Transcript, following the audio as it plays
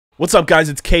What's up, guys?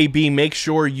 It's KB. Make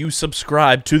sure you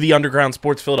subscribe to the Underground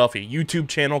Sports Philadelphia YouTube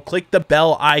channel. Click the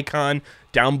bell icon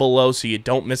down below so you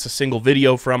don't miss a single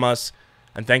video from us.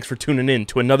 And thanks for tuning in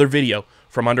to another video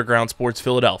from Underground Sports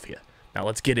Philadelphia. Now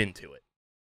let's get into it.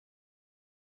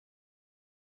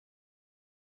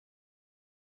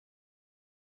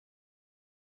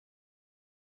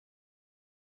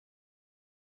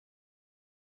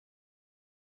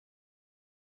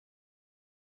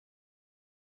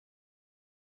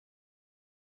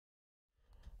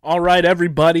 All right,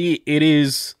 everybody, it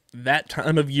is that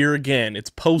time of year again. It's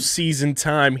postseason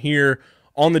time here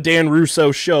on the Dan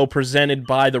Russo Show, presented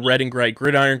by the Red and Gray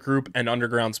Gridiron Group and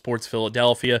Underground Sports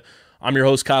Philadelphia. I'm your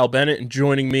host, Kyle Bennett, and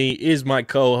joining me is my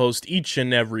co-host each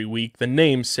and every week, the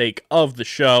namesake of the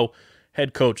show,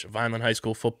 head coach of Vineland High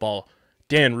School football,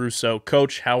 Dan Russo.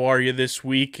 Coach, how are you this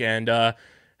week, and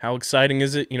how exciting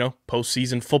is it? You know,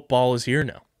 postseason football is here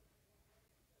now.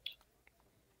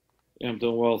 Yeah, I'm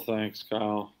doing well, thanks,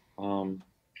 Kyle.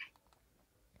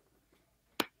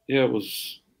 Yeah,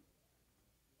 it's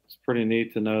pretty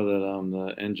neat to know that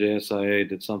the NJSIA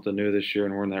did something new this year,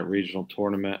 and we're in that regional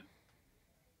tournament.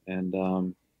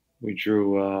 And we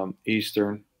drew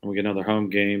Eastern, and we get another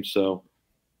home game, so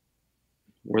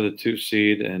we're the 2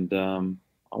 seed. And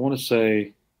I want to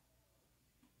say,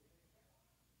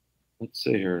 let's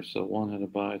see here. So one had a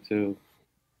bye, 2.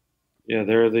 Yeah,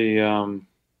 they're the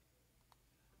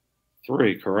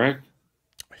 3, correct?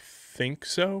 I think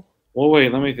so. Well,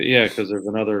 wait, let me yeah, because there's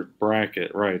another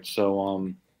bracket, right?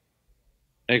 So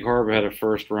Egg Harbor had a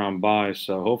first round bye,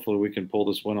 so hopefully we can pull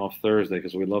this win off Thursday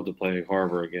because we'd love to play Egg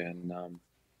Harbor again.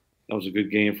 That was a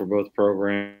good game for both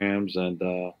programs, and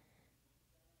you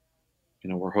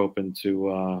know, we're hoping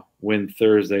to win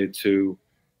Thursday to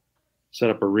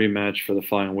set up a rematch for the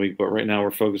following week. But right now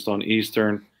we're focused on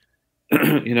Eastern.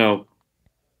 You know,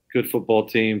 good football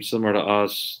team, similar to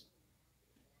us.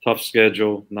 Tough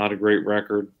schedule, not a great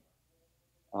record.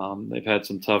 They've had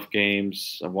some tough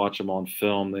games. I've watched them on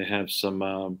film. They have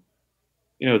some,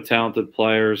 you know, talented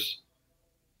players.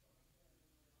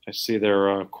 I see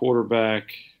their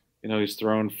quarterback. You know, he's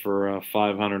thrown for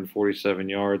 547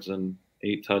 yards and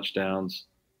 8 touchdowns.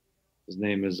 His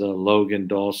name is Logan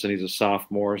Dawson. He's a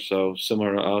sophomore, so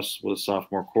similar to us with a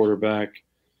sophomore quarterback.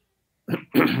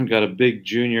 Got a big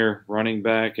junior running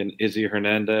back in Izzy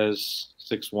Hernandez,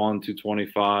 6'1",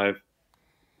 225.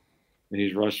 And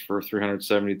he's rushed for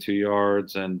 372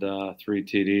 yards and 3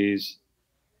 TDs.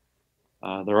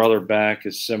 Their other back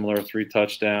is similar, 3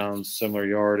 touchdowns, similar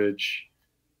yardage.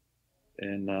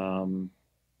 And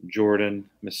Jordan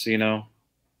Messino.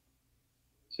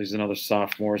 So he's another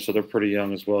sophomore, so they're pretty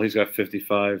young as well. He's got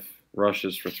 55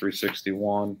 rushes for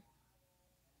 361.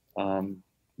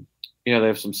 You know, they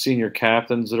have some senior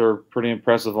captains that are pretty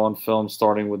impressive on film,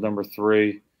 starting with number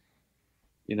 3.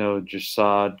 You know,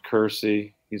 Jasad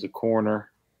Kersey. He's a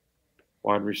corner,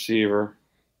 wide receiver.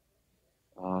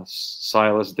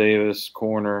 Silas Davis,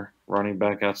 corner, running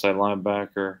back, outside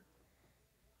linebacker.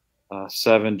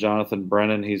 7, Jonathan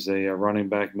Brennan. He's a running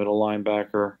back, middle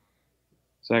linebacker.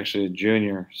 He's actually a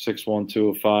junior, 6'1",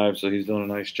 205, so he's doing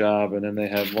a nice job. And then they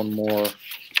have one more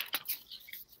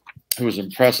who was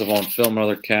impressive on film.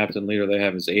 Another captain leader they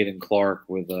have is Aiden Clark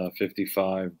with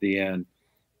 55 DN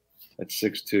at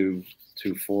 6'2",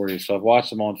 240. So I've watched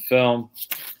them on film.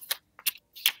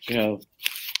 You know,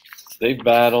 they've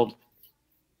battled.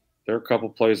 They're a couple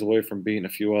plays away from beating a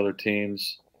few other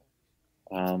teams.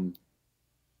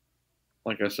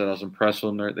 Like I said, I was impressed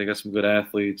with them. They got some good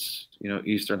athletes. You know,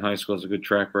 Eastern High School has a good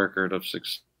track record of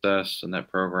success in that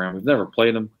program. We've never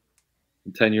played them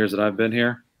in 10 years that I've been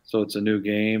here, so it's a new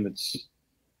game. It's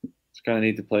kind of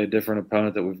neat to play a different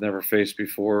opponent that we've never faced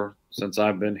before since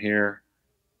I've been here.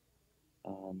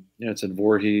 You know, it's in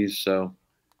Voorhees, so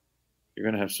you're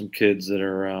going to have some kids that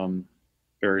are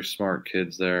very smart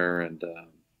kids there, and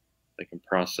they can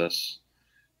process,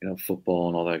 you know, football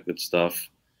and all that good stuff.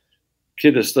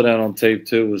 Kid that stood out on tape,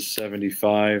 too, was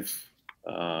 75.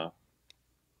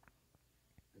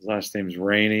 His last name's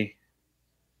Rainey.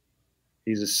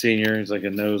 He's a senior. He's like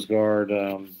a nose guard,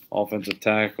 offensive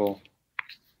tackle.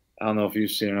 I don't know if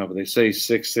you've seen it or not, but they say he's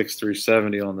 6'6",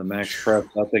 370 on the max prep.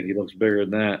 I think he looks bigger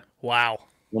than that. Wow.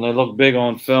 When they look big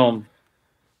on film,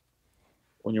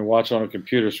 when you're watching on a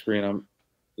computer screen,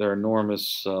 they're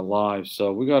enormous live.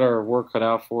 So we got our work cut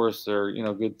out for us. They're, you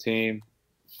know, a good team.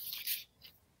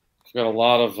 We've got a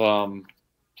lot of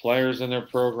players in their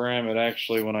program. It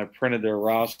actually, when I printed their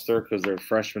roster, because their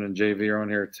freshmen and JV are on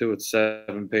here too, it's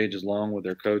 7 pages long with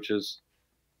their coaches.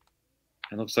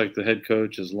 It looks like the head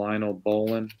coach is Lionel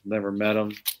Bolin. Never met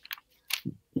him.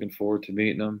 Looking forward to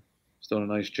meeting him. He's doing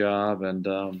a nice job. And,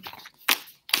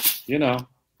 you know,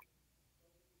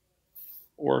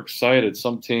 We're excited.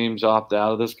 Some teams opt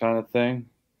out of this kind of thing.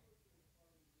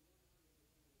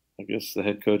 I guess the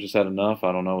head coach has had enough.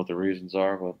 I don't know what the reasons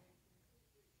are, but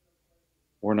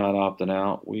we're not opting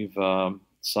out. We've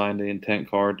signed the intent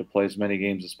card to play as many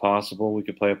games as possible. We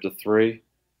could play up to 3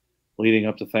 leading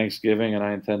up to Thanksgiving, and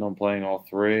I intend on playing all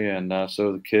 3, and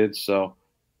so do the kids. So,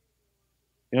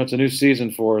 it's a new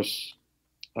season for us.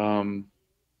 A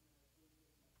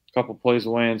couple plays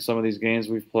away in some of these games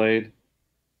we've played.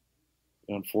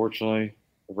 Unfortunately,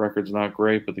 the record's not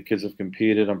great, but the kids have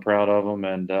competed. I'm proud of them,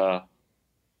 and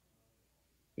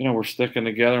we're sticking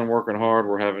together and working hard.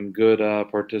 We're having good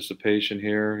participation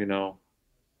here.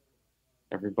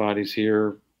 Everybody's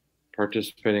here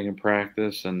participating in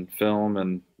practice and film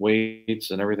and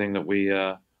weights and everything that we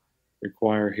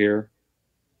require here.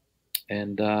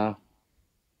 And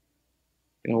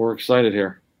we're excited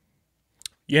here.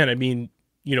 Yeah, and I mean,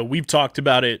 we've talked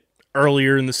about it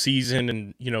earlier in the season,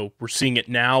 and we're seeing it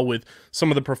now with some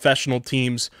of the professional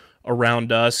teams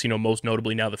around us, most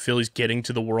notably now the Phillies getting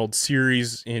to the World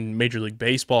Series in Major League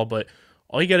Baseball. But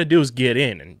all you got to do is get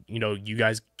in, and you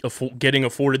guys getting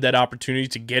afforded that opportunity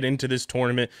to get into this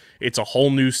tournament. It's a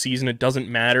whole new season. It doesn't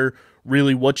matter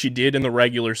really what you did in the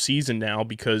regular season now,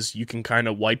 because you can kind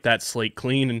of wipe that slate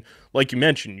clean. And like you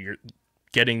mentioned, you're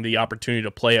getting the opportunity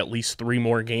to play at least 3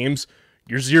 more games.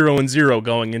 You're 0-0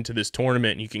 going into this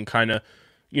tournament, and you can kind of,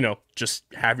 just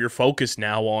have your focus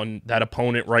now on that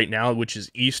opponent right now, which is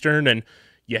Eastern, and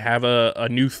you have a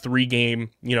new 3-game,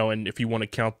 and if you want to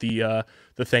count the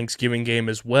Thanksgiving game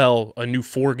as well, a new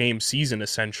 4-game season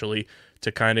essentially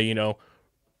to kind of,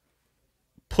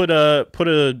 put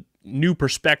a new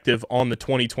perspective on the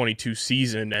 2022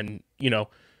 season. And,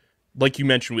 like you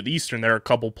mentioned with Eastern, they're a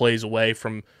couple plays away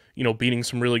from, beating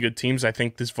some really good teams. I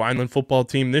think this Vineland football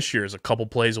team this year is a couple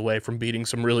plays away from beating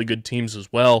some really good teams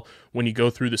as well when you go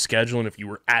through the schedule. And if you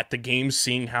were at the game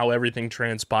seeing how everything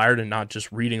transpired and not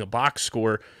just reading a box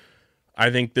score, I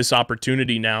think this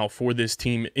opportunity now for this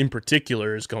team in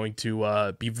particular is going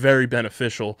to be very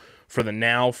beneficial for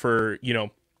this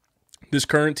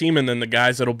current team, and then the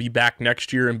guys that'll be back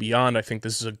next year and beyond. I think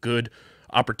this is a good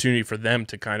opportunity for them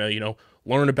to kind of,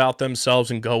 learn about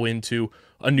themselves and go into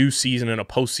a new season in a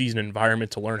postseason environment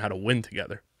to learn how to win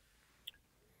together.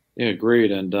 Yeah,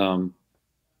 agreed. And I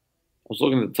was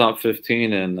looking at the top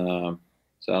 15 in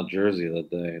South Jersey that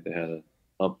day. They had an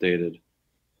updated,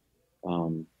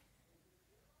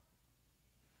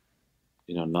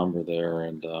 number there.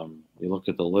 And you look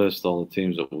at the list, all the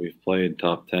teams that we've played,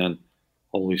 top 10,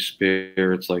 Holy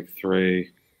Spirit's like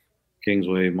 3,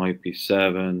 Kingsway might be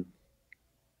 7.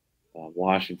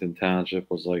 Washington Township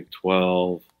was like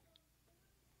 12.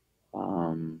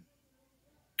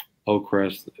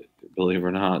 Oakcrest, believe it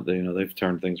or not, they've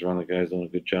turned things around. The guys doing a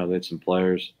good job. They had some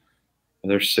players,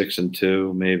 and they're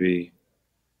 6-2, maybe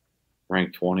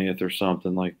ranked 20th or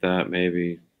something like that.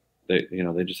 Maybe they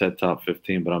just had top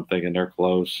 15, but I'm thinking they're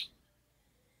close.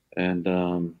 And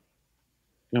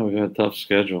we've had a tough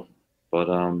schedule, but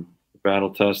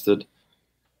battle tested.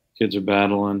 Kids are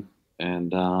battling,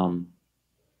 and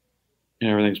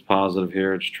everything's positive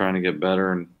here. Just trying to get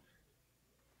better and,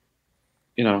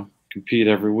 compete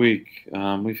every week.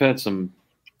 We've had some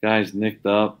guys nicked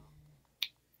up.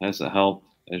 Hasn't helped,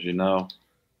 as you know.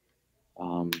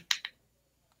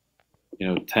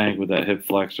 Tank with that hip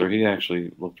flexor, he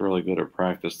actually looked really good at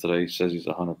practice today. He says he's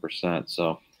 100%.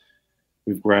 So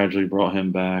we've gradually brought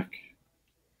him back.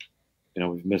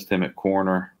 We've missed him at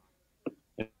corner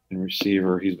and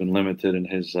receiver. He's been limited in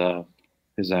his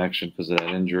action because of that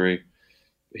injury.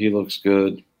 He looks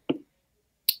good.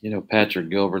 Patrick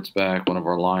Gilbert's back, one of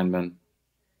our linemen.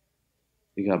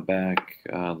 He got back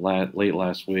late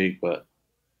last week, but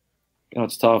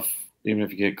it's tough even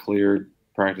if you get cleared,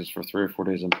 practice for 3 or 4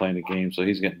 days and playing a game. So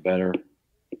he's getting better.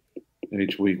 And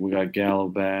each week we got Gallo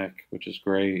back, which is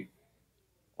great.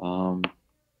 So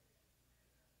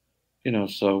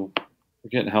we're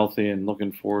getting healthy and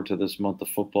looking forward to this month of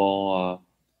football.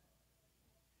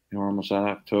 We're almost out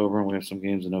of October, and we have some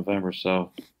games in November.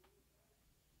 So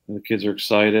the kids are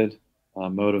excited,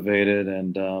 motivated,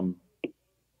 and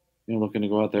looking to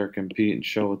go out there and compete and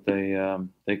show what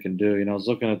they can do. I was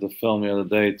looking at the film the other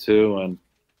day too, and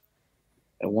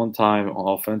at one time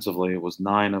offensively, it was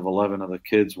 9 of 11 of the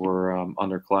kids were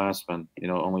underclassmen.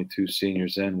 Only 2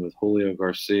 seniors in with Julio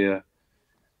Garcia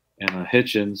and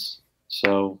Hitchens.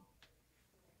 So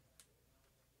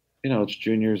it's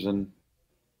juniors and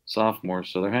sophomores,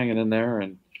 so they're hanging in there,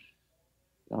 and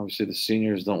obviously the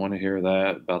seniors don't want to hear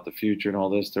that about the future and all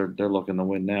this. They're looking to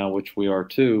win now, which we are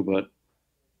too, but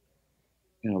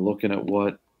looking at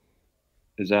what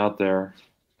is out there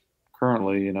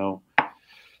currently,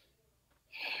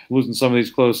 losing some of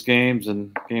these close games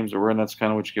and games that we're in. That's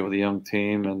kind of what you get with a young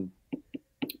team, and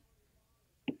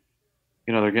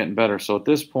they're getting better. So at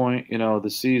this point, the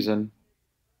season,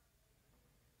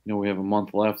 we have a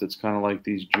month left. It's kind of like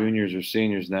these juniors are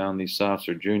seniors now, and these softs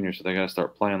are juniors, so they got to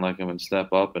start playing like them and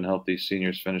step up and help these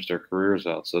seniors finish their careers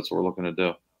out. So that's what we're looking to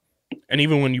do. And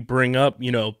even when you bring up,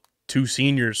 two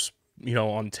seniors,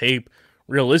 on tape,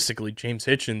 realistically, James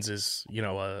Hitchens is,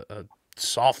 a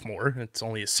sophomore. It's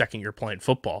only his second year playing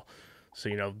football.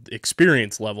 So,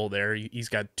 experience level there, he's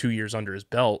got 2 years under his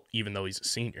belt, even though he's a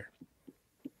senior.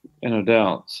 And no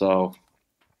doubt. So,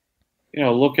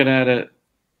 looking at it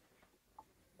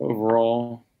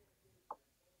overall,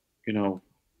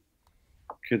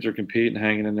 kids are competing,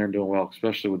 hanging in there and doing well,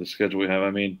 especially with the schedule we have.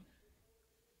 I mean,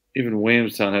 even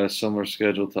Williamstown had a similar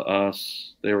schedule to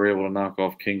us. They were able to knock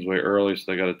off Kingsway early,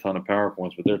 so they got a ton of power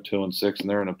points, but they're 2-6 and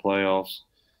they're in the playoffs.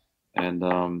 And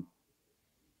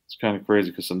it's kind of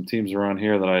crazy because some teams around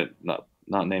here that I not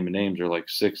naming names are like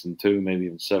 6-2, maybe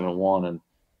even 7-1, and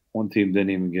one team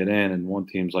didn't even get in, and one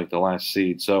team's like the last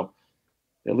seed. So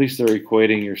at least they're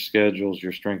equating your schedules,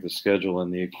 your strength of schedule,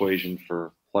 in the equation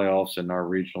for playoffs in our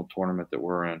regional tournament that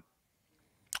we're in.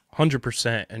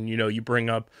 100%. And you bring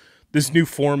up this new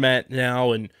format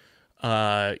now, and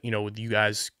with you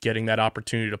guys getting that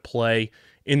opportunity to play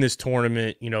in this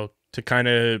tournament, to kind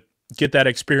of get that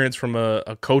experience from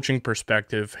a coaching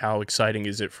perspective. How exciting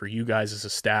is it for you guys as a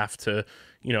staff to,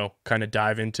 kind of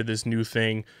dive into this new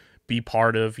thing, be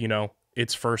part of,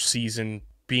 its first season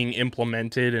being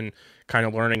implemented, and kind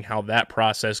of learning how that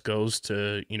process goes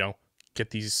to, get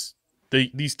these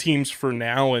teams for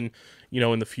now and,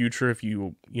 in the future, if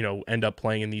you end up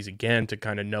playing in these again, to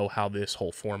kind of know how this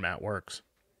whole format works.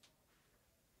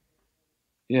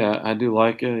 Yeah, I do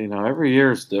like it. Every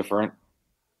year is different.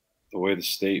 The way the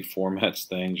state formats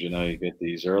things, you get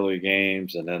these early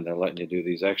games, and then they're letting you do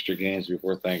these extra games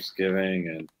before Thanksgiving,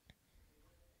 and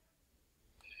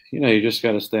you just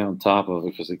got to stay on top of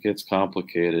it because it gets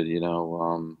complicated.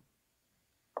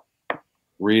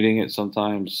 Reading it,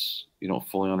 sometimes you don't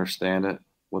fully understand it,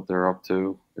 what they're up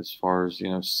to as far as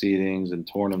seedings and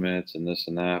tournaments and this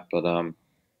and that. But I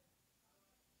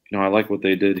like what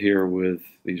they did here with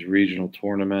these regional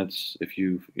tournaments. If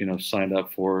you signed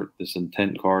up for this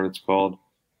intent card, it's called.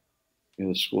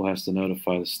 The school has to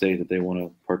notify the state that they want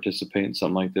to participate in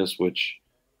something like this, which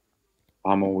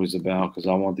I'm always about because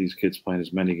I want these kids playing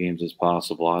as many games as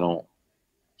possible. I don't,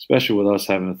 especially with us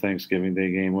having a Thanksgiving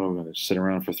Day game. What are we going to sit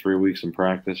around for 3 weeks and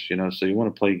practice? So you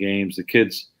want to play games. The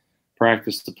kids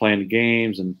practice to play in the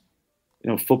games, and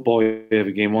football, you have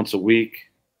a game once a week,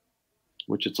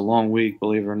 which it's a long week,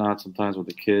 believe it or not. Sometimes with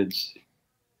the kids,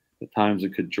 at times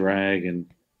it could drag, and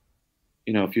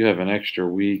if you have an extra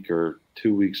week or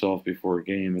 2 weeks off before a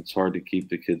game, it's hard to keep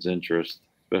the kids' interest,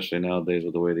 especially nowadays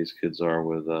with the way these kids are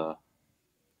with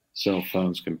cell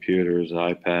phones, computers,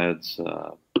 iPads,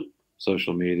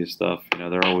 social media stuff.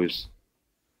 They're always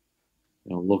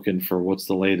looking for what's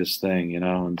the latest thing,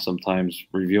 and sometimes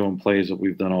reviewing plays that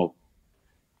we've done all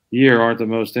year aren't the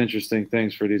most interesting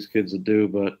things for these kids to do,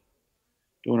 but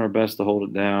doing our best to hold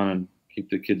it down and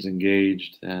keep the kids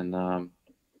engaged. And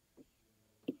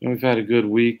we've had a good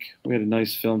week. We had a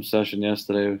nice film session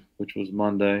yesterday, which was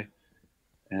Monday,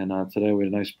 and today we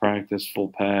had a nice practice, full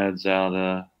pads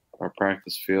out our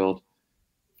practice field.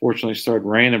 Fortunately, it started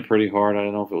raining pretty hard. I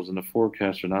don't know if it was in the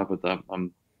forecast or not, but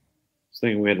I'm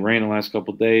thinking we had rain the last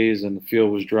couple of days, and the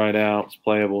field was dried out. It's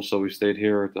playable, so we stayed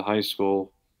here at the high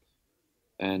school,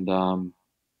 and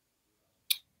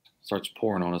starts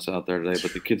pouring on us out there today.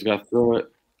 But the kids got through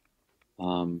it.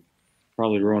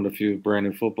 Probably ruined a few brand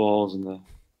new footballs in the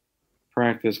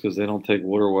practice because they don't take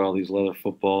water well, these leather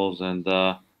footballs, and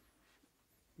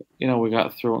we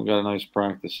got through it and got a nice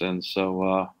practice in.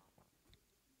 So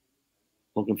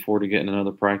looking forward to getting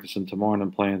another practice in tomorrow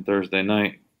and playing Thursday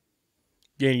night.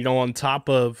 Yeah, on top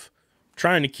of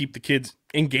trying to keep the kids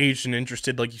engaged and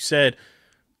interested, like you said,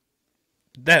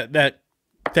 that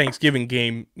Thanksgiving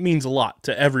game means a lot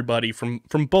to everybody from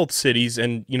both cities,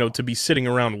 and to be sitting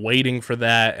around waiting for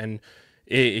that, and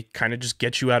it kind of just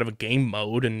gets you out of a game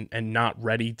mode and not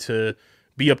ready to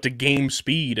be up to game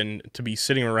speed, and to be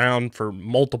sitting around for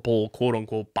multiple quote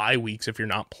unquote bye weeks if you're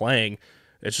not playing.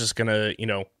 It's just gonna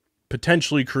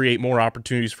potentially create more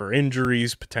opportunities for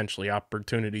injuries, potentially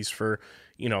opportunities for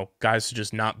guys to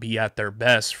just not be at their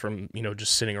best from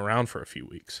just sitting around for a few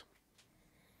weeks.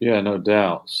 Yeah, no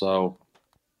doubt. So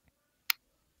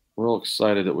we're real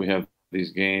excited that we have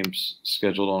these games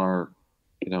scheduled on our,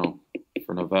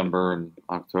 for November and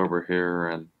October here.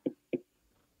 And,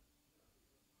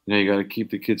 you got to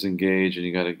keep the kids engaged, and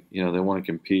you got to, they want to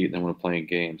compete and they want to play in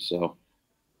games. So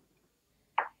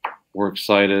we're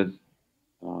excited.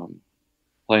 Um,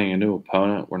 Playing a new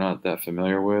opponent we're not that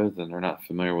familiar with, and they're not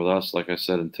familiar with us. Like I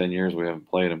said, in 10 years we haven't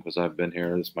played them because I've been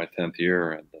here. This is my 10th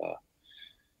year,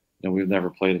 and we've never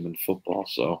played them in football.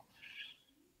 So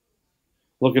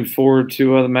looking forward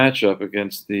to the matchup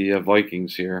against the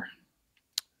Vikings here.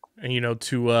 And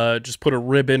to just put a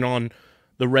ribbon on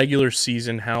the regular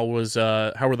season, how were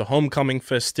the homecoming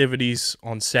festivities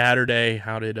on Saturday?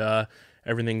 How did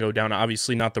everything go down?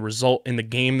 Obviously, not the result in the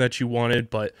game that you wanted,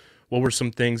 but what were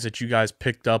some things that you guys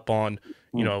picked up on,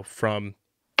 Hmm. from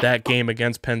that game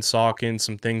against Pennsauken?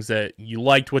 Some things that you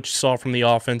liked what you saw from the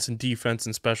offense and defense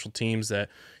and special teams that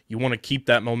you want to keep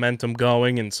that momentum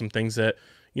going, and some things that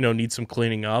need some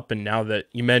cleaning up. And now that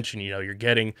you mentioned, you're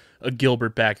getting a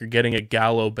Gilbert back, you're getting a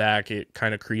Gallo back, it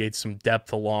kind of creates some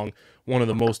depth along one of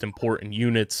the most important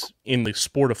units in the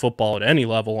sport of football at any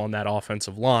level on that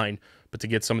offensive line. But to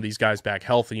get some of these guys back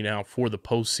healthy now for the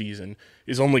postseason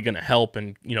is only going to help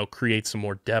and create some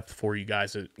more depth for you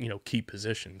guys at key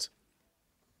positions.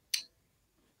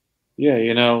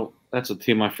 Yeah, that's a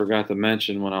team I forgot to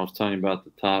mention when I was telling you about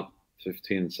the top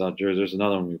 15 in South Jersey. There's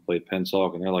another one we played,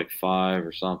 Pensacola, and they're like 5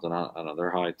 or something. I don't know.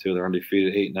 They're high too. They're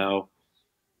undefeated, 8-0.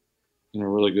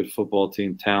 Really good football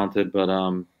team, talented, but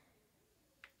a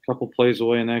couple plays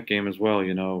away in that game as well.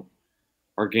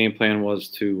 Our game plan was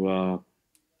to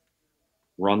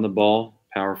run the ball,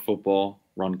 power football,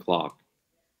 run clock.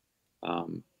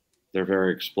 Um, they're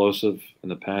very explosive in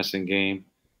the passing game.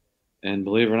 And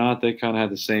believe it or not, they kind of had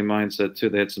the same mindset too.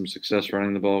 They had some success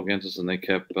running the ball against us, and they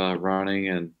kept running,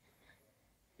 and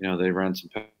they ran some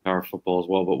power football as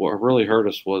well. But what really hurt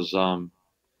us was,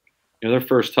 their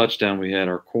first touchdown. We had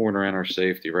our corner and our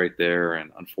safety right there,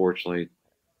 and unfortunately,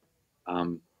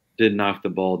 um, did knock the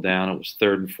ball down. It was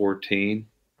 3rd and 14.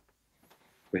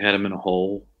 We had them in a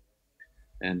hole,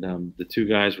 and the two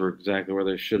guys were exactly where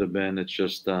they should have been. It's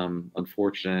just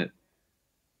unfortunate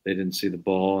they didn't see the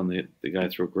ball, and the guy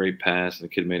threw a great pass, and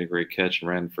the kid made a great catch and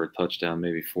ran for a touchdown,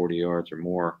 maybe 40 yards or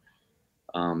more.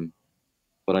 Um,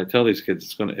 but I tell these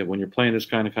kids, when you're playing this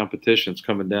kind of competition, it's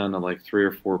coming down to like 3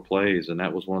 or 4 plays, and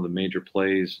that was one of the major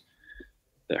plays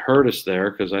that hurt us there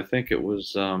because I think it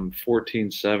was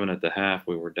 14-7 at the half.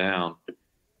 We were down,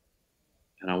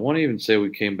 and I want to even say we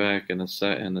came back in the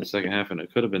second half, and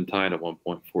it could have been tied at one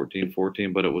point,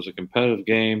 14-14. But it was a competitive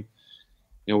game.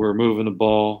 We were moving the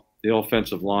ball. The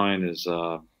offensive line is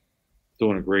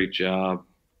doing a great job.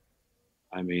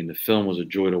 I mean, the film was a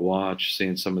joy to watch,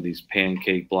 seeing some of these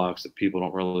pancake blocks that people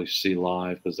don't really see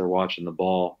live because they're watching the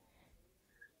ball.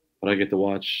 But I get to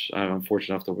watch. I'm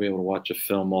fortunate enough to be able to watch a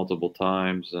film multiple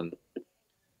times. And I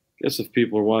guess if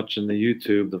people are watching the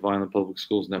YouTube, the Vineland Public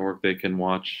Schools Network, they can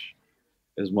watch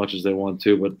as much as they want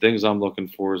to. But things I'm looking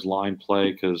for is line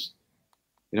play because,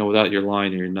 without your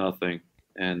line, you're nothing.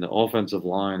 And the offensive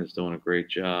line is doing a great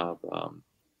job.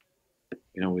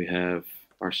 We have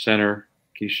our center,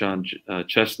 Keyshawn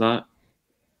Chestnut.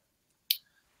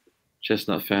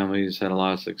 Chestnut family's had a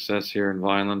lot of success here in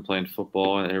Vineland playing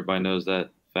football, and everybody knows that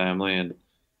family. And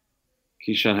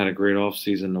Keyshawn had a great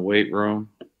offseason in the weight room,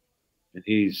 and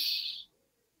he's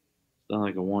done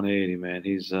like a 180, man.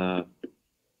 He's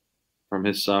from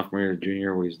his sophomore year to junior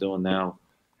year, what he's doing now.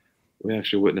 We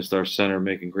actually witnessed our center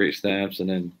making great snaps and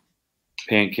then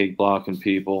pancake blocking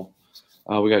people.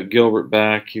 We got Gilbert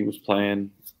back. He was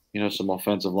playing, some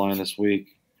offensive line this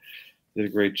week. Did a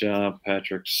great job.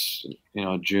 Patrick's,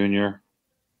 a junior.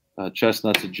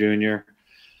 Chestnut's a junior.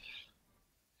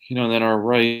 And then our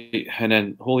right, and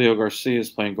then Julio Garcia is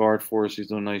playing guard for us. He's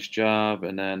doing a nice job.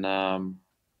 And then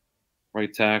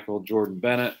right tackle, Jordan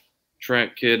Bennett,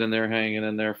 Trent kid in there hanging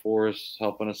in there for us,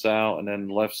 helping us out. And then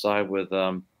left side with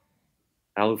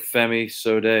Alufemi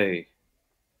Sode,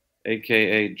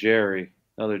 a.k.a. Jerry,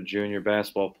 another junior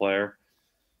basketball player.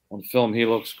 On film, he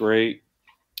looks great.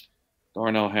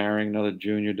 Darnell Herring, another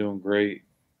junior, doing great.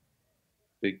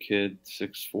 Big kid,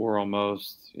 6'4"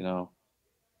 almost.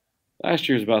 Last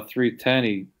year was about 310.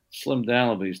 He slimmed down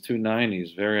a little bit. He's 290.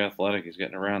 He's very athletic. He's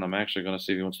getting around. I'm actually going to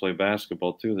see if he wants to play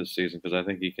basketball too this season because I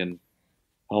think he can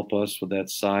help us with that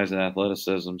size and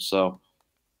athleticism. So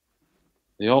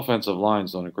the offensive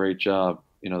line's doing a great job.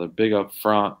 They're big up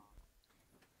front.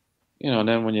 And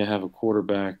then when you have a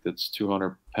quarterback that's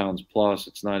 200 pounds plus,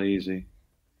 it's not easy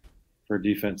for a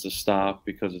defense to stop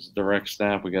because it's a direct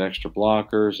snap. We got extra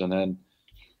blockers. And then,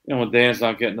 when Dan's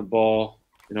not getting the ball,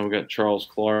 we got Charles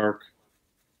Clark,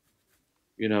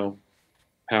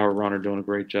 power runner, doing a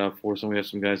great job for us. And we have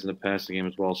some guys in the passing game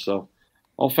as well. So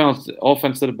offense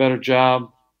did a better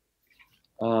job.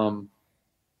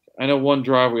 I know one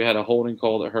drive we had a holding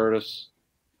call that hurt us.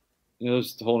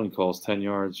 Those holding calls, 10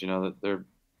 yards, that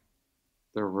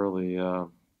they're really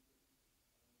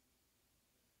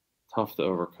tough to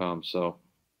overcome. So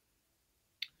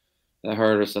that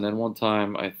hurt us. And then one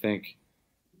time, I think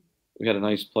we had a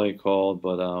nice play called,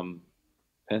 but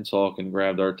Penshalken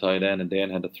grabbed our tight end, and Dan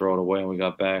had to throw it away, and we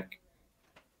got back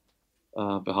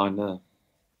behind the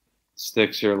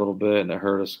sticks here a little bit, and it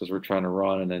hurt us because we're trying to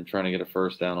run and then trying to get a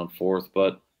first down on fourth.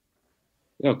 But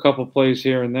a couple plays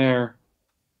here and there,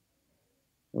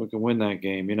 we can win that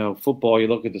game. Football, you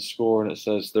look at the score and it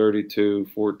says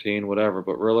 32-14, whatever,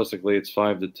 but realistically it's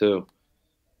 5-2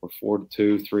 or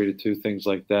 4-2, 3-2, things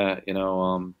like that.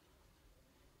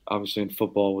 Obviously in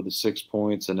football with the 6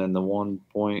 points and then the 1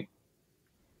 point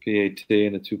PAT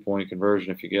and the 2 point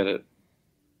conversion, if you get it,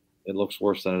 it looks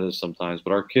worse than it is sometimes.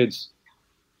 But our kids,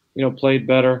 played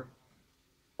better.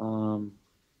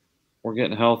 We're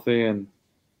getting healthy and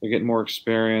they're getting more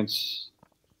experience,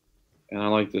 and I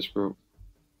like this group.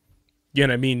 Yeah,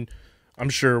 and I mean, I'm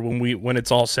sure when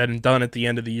it's all said and done at the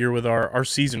end of the year with our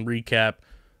season recap,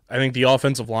 I think the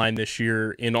offensive line this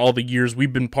year, in all the years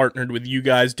we've been partnered with you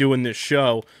guys doing this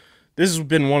show, this has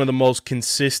been one of the most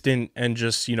consistent and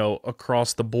just,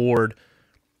 across the board,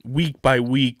 week by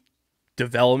week,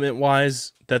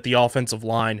 development-wise, that the offensive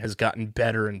line has gotten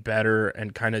better and better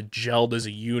and kind of gelled as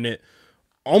a unit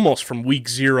almost from week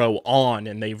 0 on,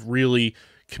 and they've really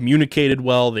communicated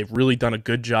well. They've really done a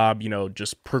good job,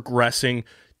 just progressing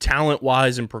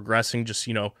talent-wise and progressing just,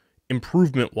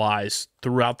 improvement-wise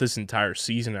throughout this entire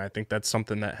season. And I think that's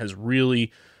something that has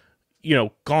really,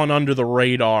 gone under the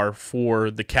radar for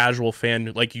the casual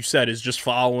fan, like you said, is just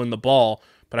following the ball.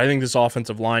 But I think this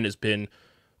offensive line has been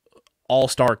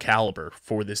all-star caliber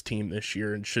for this team this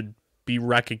year and should be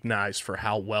recognized for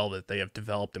how well that they have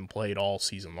developed and played all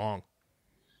season long.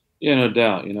 Yeah, no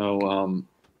doubt.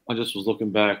 I just was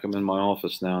looking back. I'm in my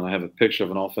office now, and I have a picture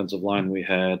of an offensive line we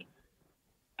had.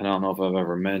 I don't know if I've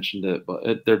ever mentioned it,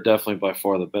 but they're definitely by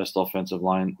far the best offensive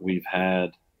line we've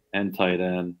had and tight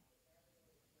end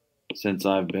since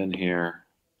I've been here.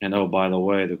 And, oh, by the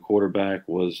way, the quarterback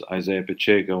was Isaiah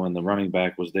Pacheco, and the running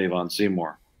back was Davon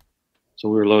Seymour. So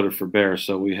we were loaded for bear.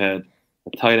 So we had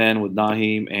a tight end with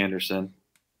Naheem Anderson,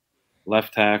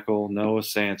 left tackle Noah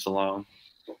Sansalone.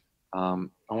 I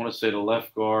want to say the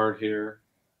left guard here.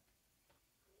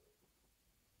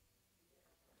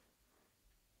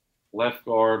 Left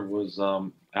guard was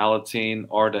Alatin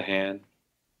Ardahan,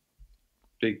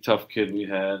 big tough kid we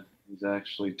had. He's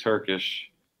actually Turkish,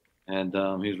 and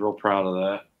he's real proud of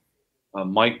that.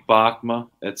 Mike Bachma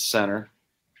at center.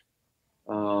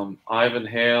 Ivan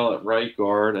Hale at right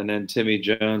guard, and then Timmy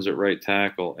Jones at right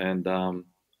tackle. And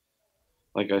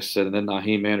like I said, and then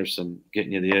Naheem Anderson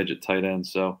getting you the edge at tight end.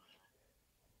 So,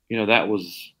 that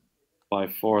was by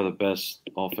far the best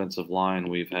offensive line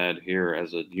we've had here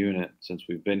as a unit since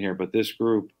we've been here. But this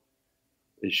group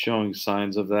is showing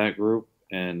signs of that group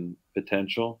and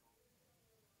potential,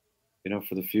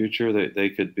 for the future. They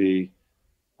could be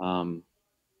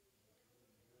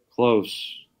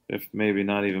close, if maybe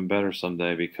not even better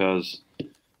someday, because,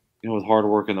 with hard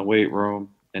work in the weight room,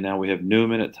 and now we have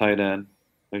Newman at tight end.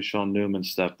 They've shown Newman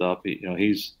stepped up.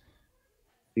 He's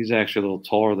actually a little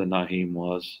taller than Naheem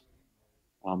was.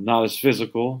 Not as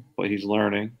physical, but he's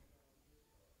learning.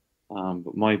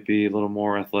 But might be a little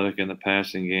more athletic in the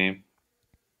passing game,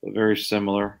 but very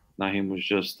similar. Naheem was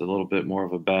just a little bit more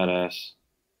of a badass.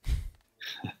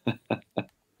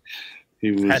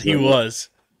 He was.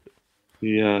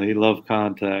 He loved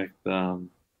contact, and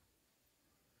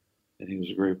he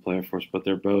was a great player for us. But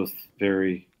they're both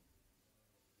very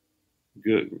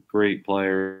good, great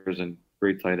players and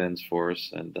great tight ends for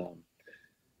us. And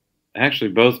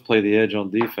actually, both play the edge on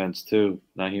defense too.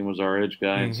 Naheem was our edge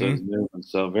guy, and so is Newman.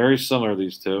 So very similar,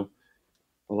 these two.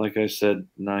 But like I said,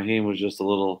 Naheem was just a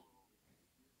little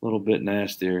bit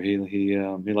nastier. He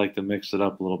liked to mix it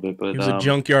up a little bit. But he was a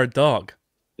junkyard dog.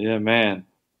 Yeah, man.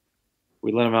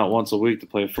 We let him out once a week to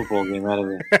play a football game out of the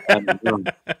room. And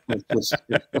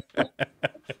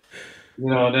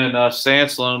then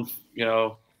Sansalone,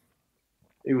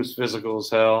 he was physical as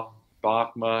hell.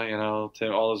 Bachma,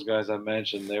 Tim, all those guys I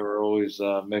mentioned, they were always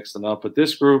mixing up. But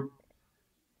this group,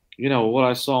 what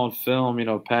I saw on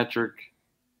film, Patrick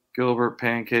Gilbert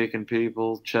pancaking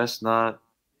people, Chestnut,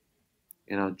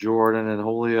 Jordan and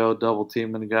Julio double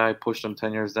teaming the guy, pushed him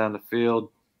 10 yards down the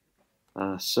field.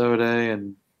 Sode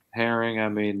and Herring, I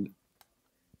mean,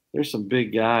 there's some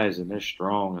big guys, and they're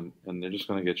strong, and they're just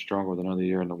going to get stronger with another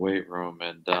year in the weight room.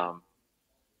 And,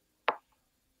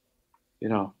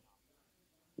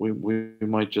 we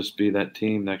might just be that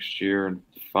team next year and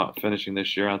finishing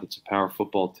this year out that's a power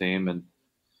football team and,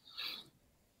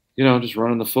 just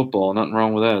running the football. Nothing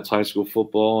wrong with that. It's high school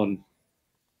football, and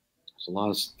there's a lot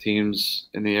of teams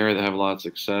in the area that have a lot of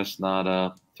success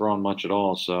not throwing much at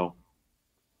all. So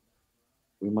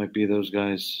we might be those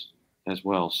guys as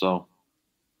well. So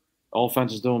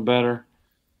offense is doing better.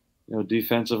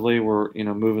 Defensively, we're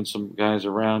moving some guys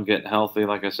around, getting healthy.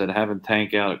 Like I said, having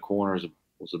Tank out at corners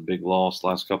was a big loss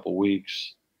last couple of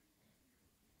weeks.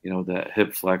 That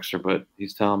hip flexor, but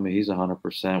he's telling me he's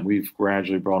 100%. We've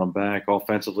gradually brought him back.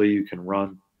 Offensively, you can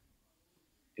run.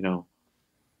 One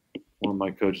of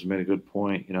my coaches made a good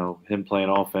point. Him playing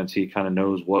offense, he kind of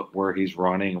knows where he's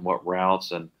running and what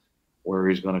routes and where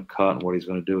he's going to cut and what he's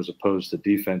going to do, as opposed to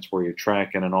defense where you're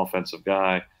tracking an offensive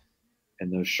guy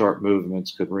and those sharp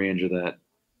movements could re-injure that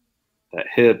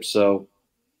hip. So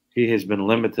he has been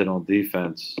limited on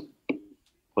defense.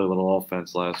 Played a little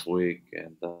offense last week,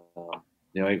 and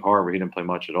Egg Harbor, he didn't play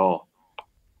much at all.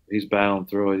 He's battling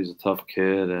through it. He's a tough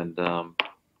kid, and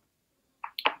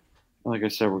like I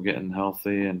said, we're getting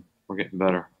healthy and we're getting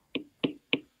better.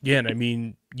 Yeah, and I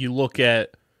mean, you look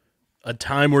at a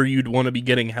time where you'd want to be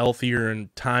getting healthier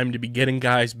and time to be getting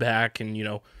guys back and,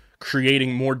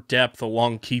 creating more depth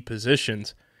along key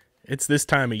positions. It's this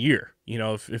time of year.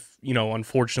 If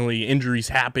unfortunately injuries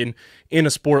happen in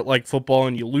a sport like football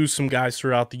and you lose some guys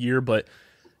throughout the year, but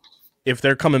if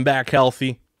they're coming back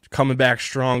healthy, coming back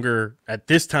stronger at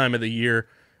this time of the year,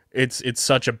 it's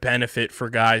such a benefit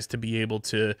for guys to be able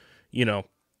to,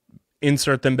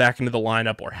 insert them back into the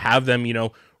lineup or have them,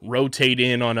 rotate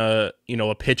in on a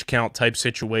pitch count type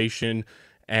situation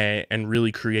and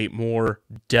really create more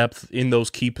depth in those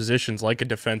key positions like a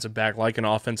defensive back, like an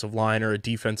offensive line or a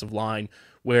defensive line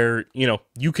where,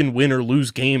 you can win or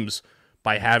lose games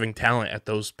by having talent at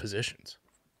those positions.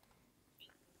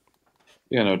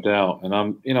 Yeah, no doubt. And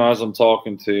I'm, as I'm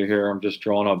talking to you here, I'm just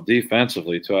drawing up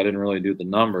defensively too. I didn't really do the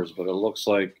numbers, but it looks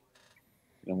like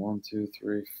 1, 2,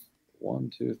 3,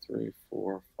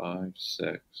 4, 5,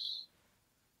 6,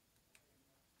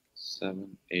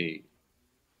 7, 8.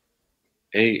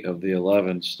 8 of the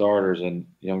 11 starters and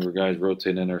younger guys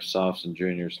rotating in their softs and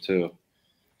juniors too.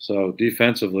 So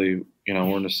defensively,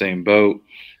 we're in the same boat.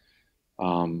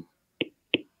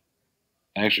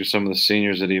 Actually, some of the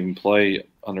seniors that even play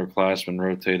underclassmen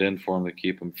rotate in for them to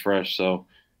keep them fresh. So,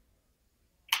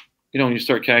 when you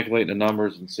start calculating the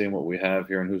numbers and seeing what we have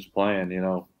here and who's playing,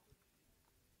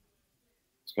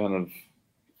 it's kind of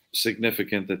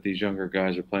significant that these younger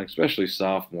guys are playing, especially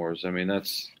sophomores. I mean,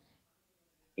 it's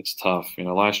tough.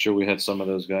 Last year we had some of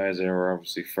those guys. They were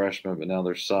obviously freshmen, but now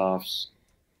they're softs.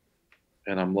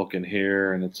 And I'm looking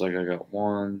here, and it's like I got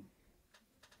 1,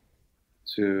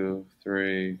 2,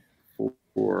 3,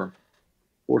 4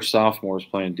 sophomores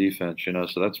playing defense.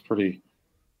 So that's pretty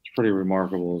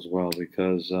remarkable as well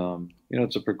because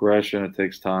it's a progression. It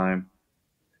takes time.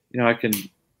 I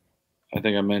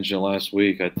think I mentioned last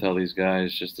week. I tell these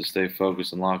guys just to stay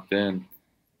focused and locked in,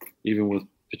 even with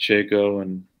Pacheco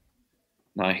and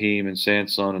Naheem and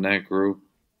Sanson and that group,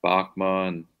 Bachma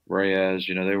and Reyes,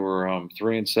 they were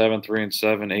 3-7,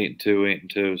 3-7,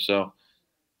 8-2, 8-2. So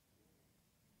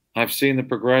I've seen the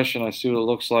progression. I see what it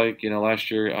looks like.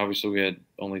 Last year obviously we had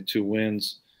only 2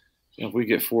 wins. If we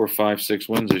get 4, 5, 6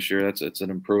 wins this year, it's an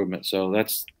improvement. So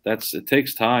that's it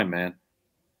takes time, man.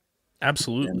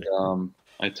 Absolutely. And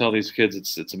I tell these kids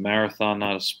it's a marathon,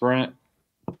 not a sprint.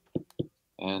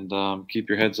 And keep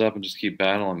your heads up and just keep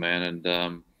battling, man.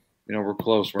 And we're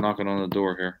close. We're knocking on the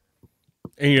door here.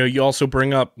 And, you also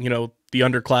bring up, the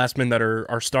underclassmen that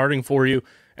are starting for you.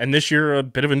 And this year, a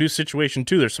bit of a new situation,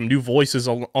 too. There's some new voices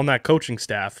on that coaching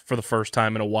staff for the first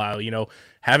time in a while.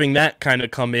 Having that kind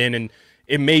of come in, and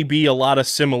it may be a lot of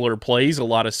similar plays, a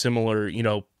lot of similar,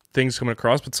 things coming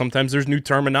across, but sometimes there's new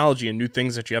terminology and new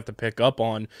things that you have to pick up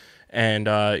on. And,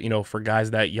 for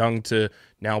guys that young to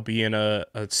now be in a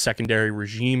secondary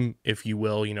regime, if you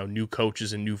will, new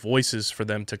coaches and new voices for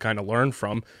them to kind of learn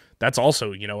from. That's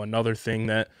also, another thing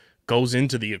that goes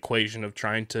into the equation of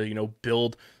trying to,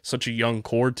 build such a young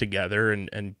core together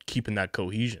and keeping that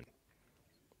cohesion.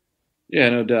 Yeah,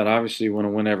 no doubt. Obviously, you want to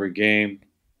win every game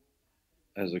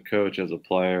as a coach, as a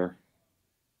player.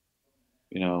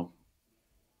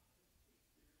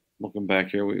 Looking back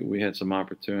here, we had some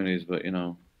opportunities, but,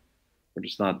 we're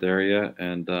just not there yet.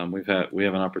 And we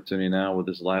have an opportunity now with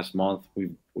this last month.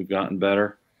 We've gotten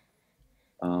better.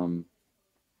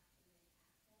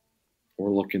 We're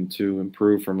looking to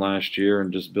improve from last year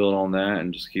and just build on that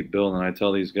and just keep building. I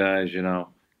tell these guys,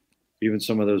 even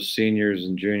some of those seniors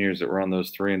and juniors that were on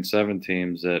those 3-7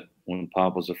 teams that when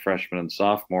Pop was a freshman and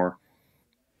sophomore,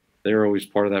 they were always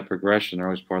part of that progression. They're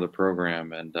always part of the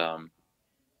program. And,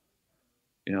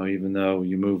 even though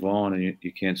you move on and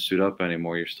you can't suit up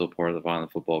anymore, you're still part of the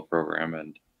Vineland football program.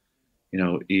 And,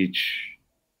 each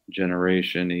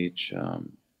generation, each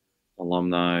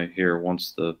alumni here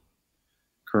wants the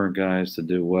current guys to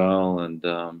do well. And,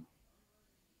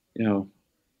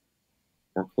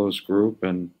 more close group,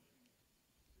 and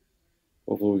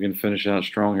hopefully we can finish out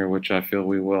strong here, which I feel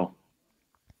we will.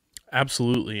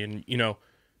 Absolutely. And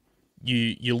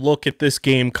you look at this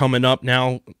game coming up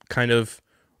now, kind of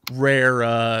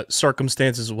rare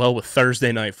circumstances as well with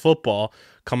Thursday night football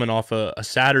coming off a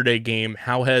Saturday game.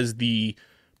 How has the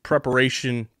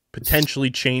preparation potentially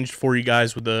changed for you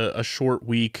guys with a short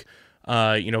week,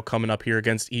 coming up here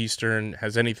against Eastern?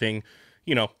 Has anything,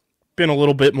 been a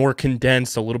little bit more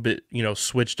condensed, a little bit,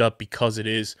 switched up because it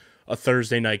is a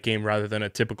Thursday night game rather than a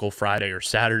typical Friday or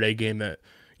Saturday game that,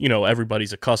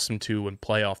 everybody's accustomed to when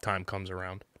playoff time comes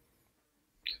around?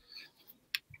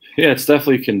 Yeah, it's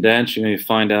definitely condensed. You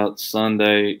find out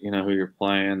Sunday, who you're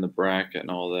playing, the bracket, and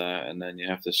all that, and then you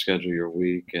have to schedule your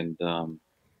week. And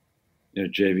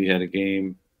JV had a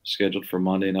game scheduled for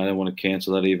Monday, and I didn't want to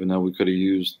cancel that, even though we could have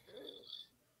used,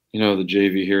 the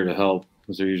JV here to help,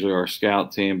 because they're usually our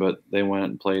scout team. But they went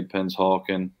and played Penn's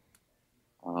Hawken.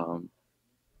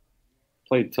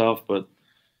 Played tough, but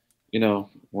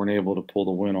weren't able to pull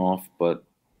the win off. But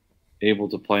able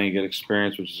to play and get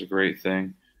experience, which is a great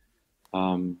thing.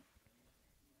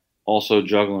 Also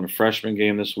juggling a freshman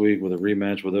game this week with a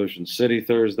rematch with Ocean City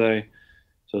Thursday.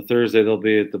 So Thursday they'll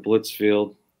be at the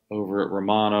Blitzfield over at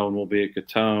Romano, and we'll be at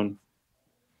Gittone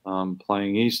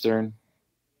playing Eastern.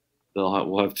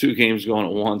 We'll have two games going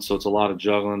at once, so it's a lot of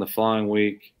juggling. The following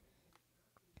week,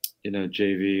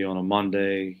 JV on a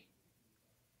Monday,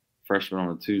 freshman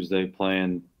on a Tuesday,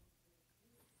 playing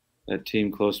that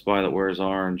team close by that wears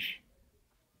orange.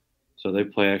 So they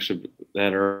play actually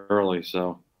that early.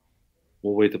 So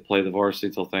we'll wait to play the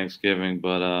varsity till Thanksgiving.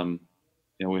 But,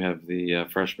 we have the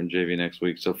freshman JV next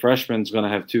week. So freshman's going to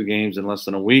have two games in less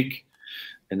than a week,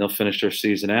 and they'll finish their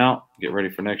season out, get ready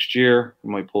for next year.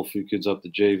 We might pull a few kids up to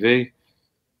JV.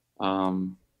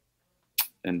 And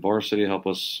varsity help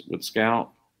us with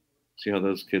scout, see how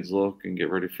those kids look and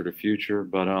get ready for the future.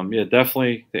 But,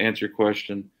 definitely, to answer your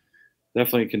question,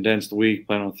 definitely a condensed week,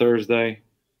 playing on Thursday.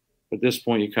 At this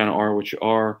point, you kind of are what you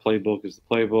are. Playbook is the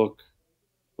playbook.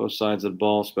 Both sides of the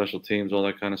ball, special teams, all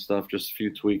that kind of stuff. Just a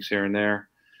few tweaks here and there.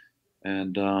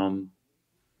 And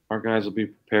our guys will be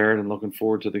prepared and looking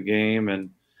forward to the game.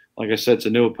 And like I said, it's a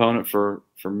new opponent for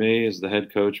me as the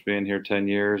head coach, being here 10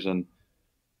 years. And,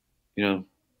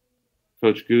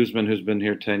 Coach Guzman, who's been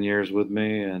here 10 years with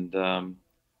me. And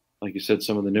like you said,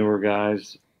 some of the newer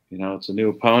guys, it's a new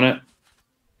opponent.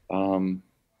 An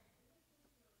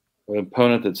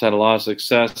opponent that's had a lot of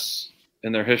success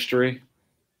in their history.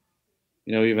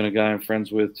 Even a guy I'm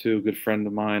friends with too, a good friend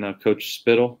of mine, Coach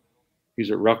Spittle.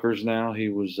 He's at Rutgers now. He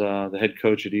was the head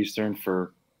coach at Eastern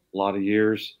for a lot of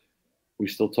years. We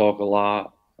still talk a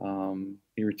lot.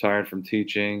 He retired from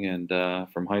teaching and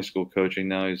from high school coaching.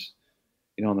 Now he's,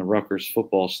 on the Rutgers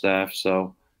football staff.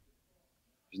 So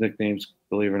his nickname's,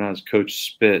 believe it or not, is Coach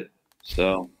Spit.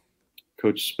 So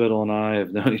Coach Spittle and I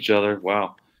have known each other,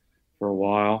 for a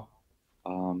while.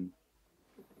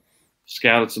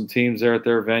 Scouted some teams there at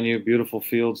their venue, beautiful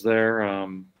fields there.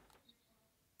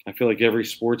 I feel like every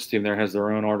sports team there has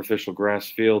their own artificial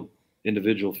grass field,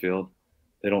 individual field.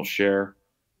 They don't share.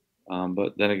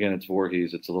 But then again, it's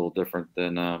Voorhees. It's a little different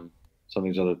than some of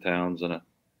these other towns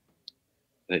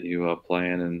that you play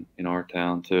in our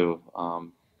town too.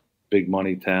 Big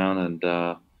money town,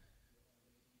 and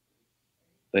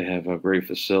they have great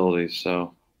facilities.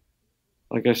 So,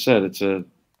 like I said, it's a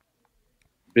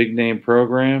big name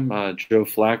program. Joe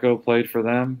Flacco played for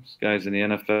them. This guy's in the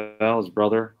NFL. His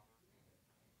brother,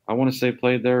 I want to say,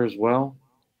 played there as well.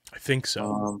 I think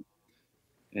so.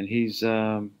 And he's,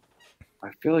 I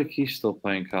feel like he's still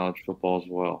playing college football as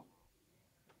well.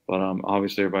 But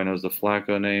obviously everybody knows the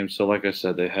Flacco name. So like I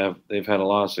said, they've had a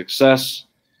lot of success.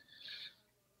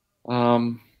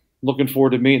 Looking forward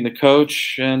to meeting the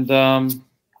coach and playing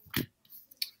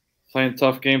a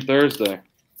tough game Thursday.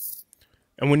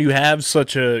 And when you have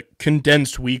such a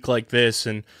condensed week like this,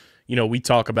 and, we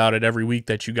talk about it every week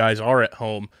that you guys are at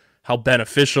home, how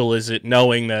beneficial is it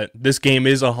knowing that this game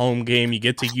is a home game? You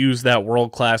get to use that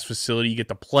world-class facility. You get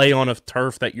to play on a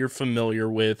turf that you're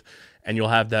familiar with, and you'll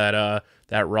have that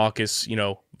raucous,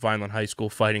 Vineland High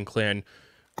School Fighting Clan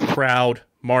crowd,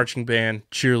 marching band,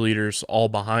 cheerleaders all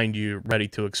behind you, ready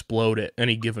to explode at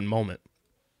any given moment.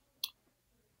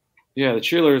 Yeah, the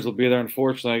cheerleaders will be there.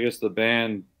 Unfortunately, I guess the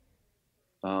band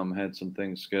had some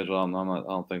things scheduled. I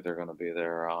don't think they're going to be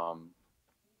there.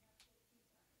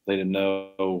 They didn't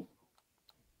know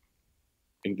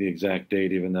the exact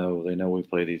date, even though they know we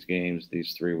play these games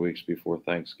these 3 weeks before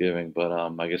Thanksgiving. But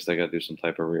I guess they got to do some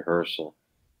type of rehearsal.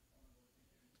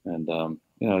 And,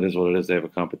 it is what it is. They have a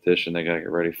competition they got to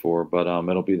get ready for. But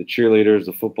it'll be the cheerleaders,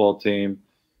 the football team,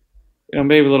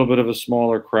 maybe a little bit of a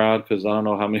smaller crowd because I don't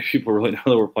know how many people really know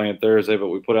that we're playing Thursday, but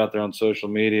we put out there on social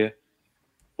media.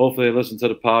 Hopefully, they listen to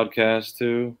the podcast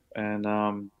too, and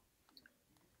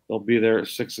they'll be there at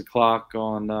 6 o'clock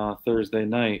on Thursday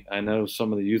night. I know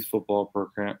some of the youth football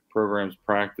programs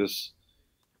practice.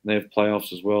 They have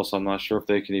playoffs as well, so I'm not sure if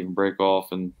they can even break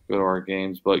off and go to our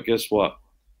games. But guess what?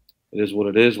 It is what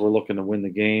it is. We're looking to win the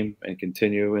game and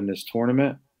continue in this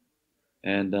tournament.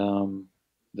 And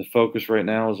the focus right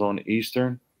now is on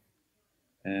Eastern.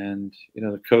 And,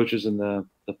 the coaches and the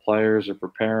players are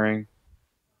preparing.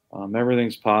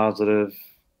 Everything's positive.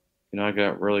 I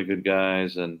got really good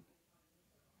guys, and,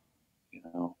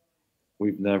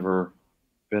 we've never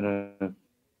been a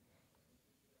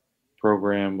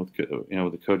program with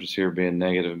the coaches here being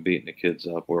negative and beating the kids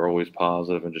up. We're always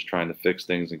positive and just trying to fix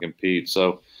things and compete.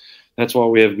 So that's why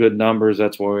we have good numbers.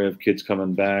 That's why we have kids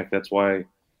coming back. That's why,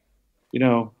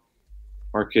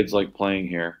 our kids like playing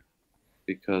here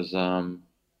because, I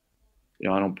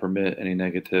don't permit any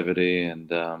negativity.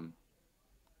 And,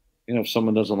 if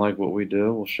someone doesn't like what we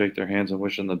do, we'll shake their hands and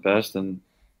wish them the best, and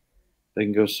they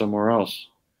can go somewhere else.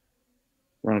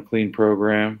 Run a clean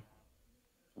program.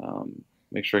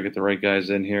 Make sure I get the right guys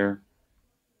in here,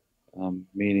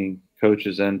 meaning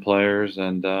coaches and players.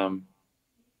 And at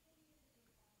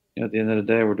the end of the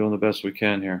day, we're doing the best we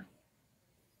can here.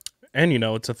 And,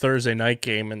 it's a Thursday night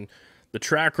game, and the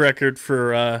track record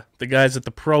for the guys at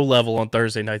the pro level on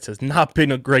Thursday nights has not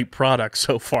been a great product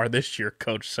so far this year,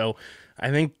 Coach. So I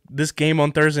think this game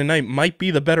on Thursday night might be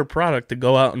the better product to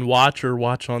go out and watch or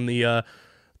watch on the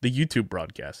YouTube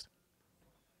broadcast.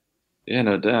 Yeah,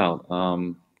 no doubt.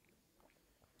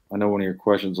 I know one of your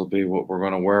questions will be what we're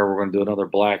going to wear. We're going to do another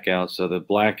blackout. So the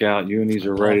blackout unis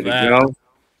are ready to go.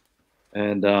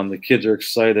 And the kids are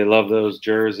excited. They love those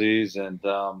jerseys. And,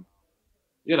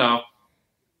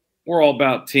 we're all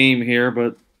about team here,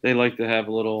 but they like to have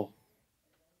a little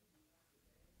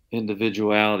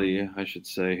individuality, I should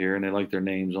say, here. And they like their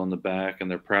names on the back, and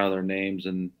they're proud of their names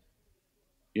and,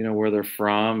 where they're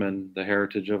from and the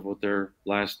heritage of what their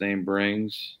last name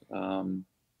brings. So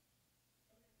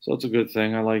it's a good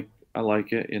thing. I like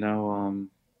it.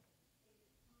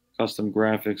 Custom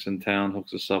Graphics in town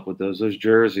hooks us up with those. Those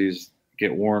jerseys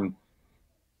get worn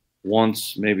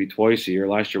once, maybe twice a year.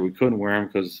 Last year we couldn't wear them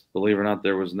because, believe it or not,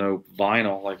 there was no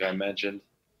vinyl, like I mentioned.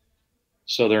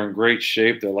 So they're in great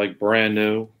shape. They're like brand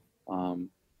new. A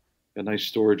nice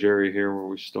storage area here where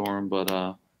we store them. But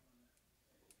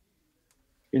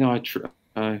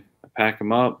I pack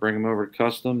them up, bring them over to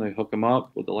custom. They hook them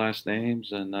up with the last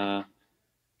names, and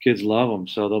kids love them.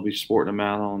 So they'll be sporting them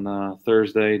out on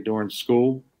Thursday during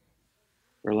school.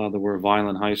 They're allowed to wear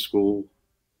Vineland High School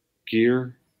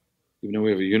gear, even though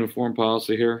we have a uniform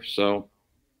policy here. So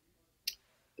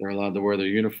they're allowed to wear their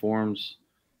uniforms,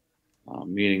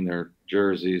 meaning their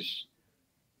jerseys.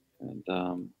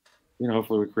 And,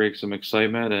 hopefully we create some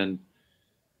excitement, and,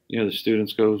 the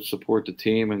students go support the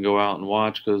team and go out and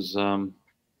watch because there's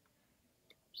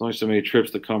only so many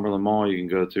trips to Cumberland Mall you can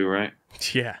go to, right?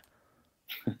 Yeah.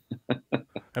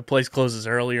 That place closes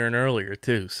earlier and earlier,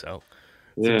 too, so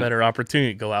it's a better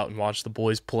opportunity to go out and watch the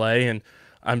boys play. And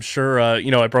I'm sure,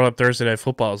 I brought up Thursday Night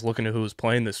Football. I was looking at who was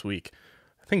playing this week.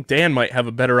 I think Dan might have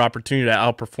a better opportunity to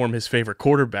outperform his favorite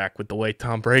quarterback with the way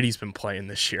Tom Brady's been playing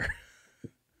this year.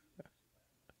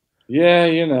 Yeah,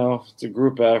 it's a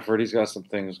group effort. He's got some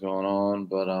things going on,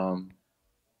 but,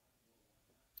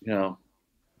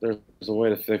 there's a way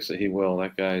to fix it. He will.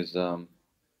 That guy's he'll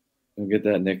get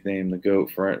that nickname, the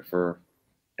GOAT, for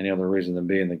any other reason than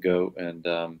being the GOAT.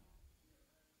 And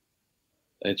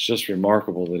it's just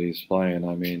remarkable that he's playing.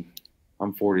 I mean,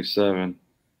 I'm 47.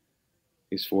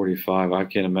 He's 45. I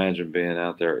can't imagine being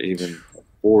out there even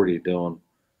 40 doing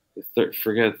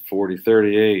forget 40,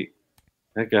 38.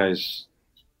 That guy's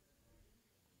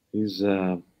he's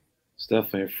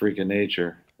definitely a freak of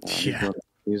nature.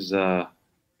 He's I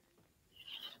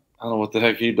don't know what the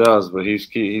heck he does, but he's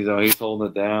holding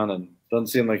it down, and doesn't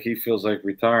seem like he feels like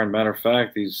retiring. Matter of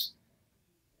fact, I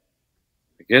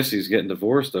guess he's getting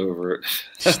divorced over it.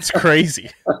 It's crazy.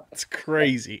 It's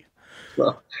crazy.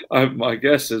 So, my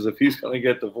guess is if he's going to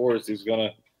get divorced,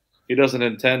 he doesn't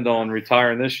intend on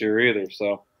retiring this year either.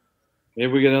 So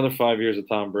maybe we get another 5 years of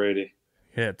Tom Brady.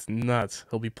 Yeah, it's nuts.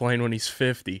 He'll be playing when he's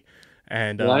 50.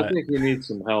 And I think he needs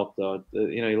some help, though.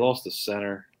 He lost the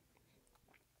center.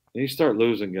 You start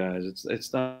losing guys.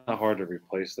 It's not hard to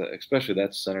replace that, especially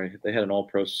that center. They had an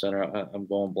all-pro center. I'm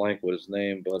going blank with his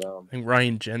name, but I think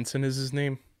Ryan Jensen is his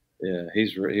name. Yeah, he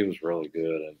was really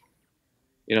good,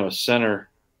 and a center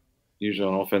usually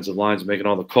on offensive lines making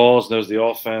all the calls, knows the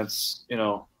offense.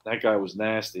 That guy was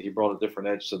nasty. He brought a different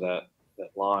edge to that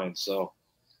line. So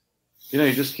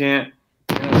You just can't.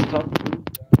 It's tough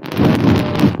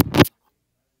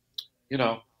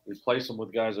to, replace them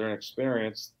with guys that are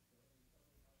inexperienced.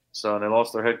 So and they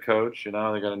lost their head coach. They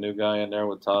got a new guy in there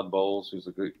with Todd Bowles, who's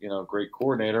a good, great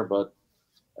coordinator, but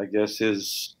I guess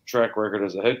his track record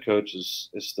as a head coach is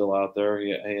still out there.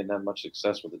 He hadn't had much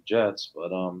success with the Jets,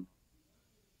 but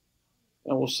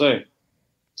we'll see.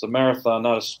 It's a marathon,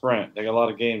 not a sprint. They got a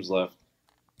lot of games left.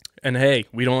 And hey,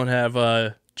 we don't have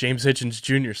James Hitchens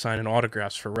Jr. signing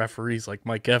autographs for referees like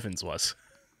Mike Evans was.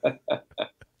 That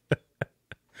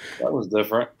was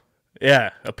different.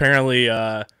 Yeah, apparently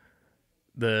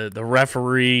the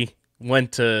referee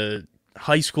went to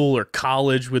high school or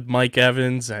college with Mike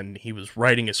Evans, and he was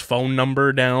writing his phone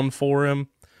number down for him.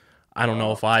 I don't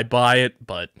know if I buy it,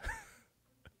 but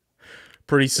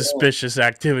pretty suspicious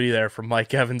activity there from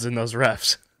Mike Evans and those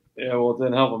refs. Yeah, well, it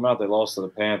didn't help them out. They lost to the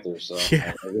Panthers, so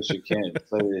Yeah. I guess you can't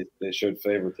say they showed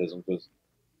favoritism because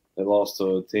they lost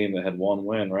to a team that had one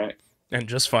win, right? And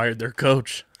just fired their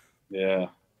coach. Yeah,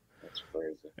 that's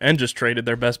crazy. And just traded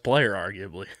their best player,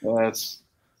 arguably.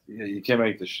 You can't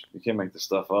make this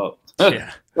stuff up.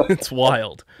 Yeah, it's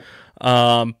wild.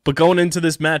 But going into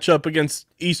this matchup against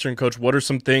Eastern, Coach, what are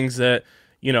some things that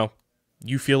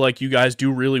you feel like you guys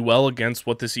do really well against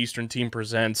what this Eastern team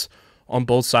presents on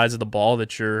both sides of the ball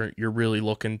that you're really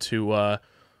looking to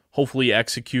hopefully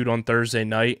execute on Thursday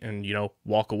night and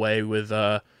walk away with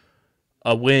a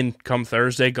win come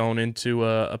Thursday going into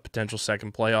a potential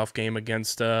second playoff game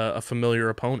against a familiar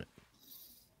opponent?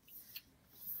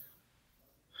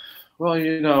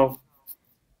 Well,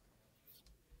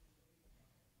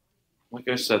 like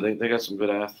I said, they got some good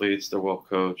athletes. They're well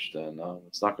coached, and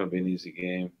it's not going to be an easy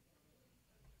game.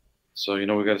 So we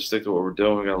got to stick to what we're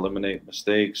doing. We got to eliminate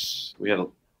mistakes. We had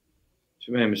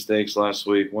too many mistakes last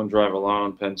week. One drive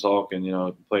alone, Penn Talkin,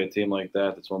 play a team like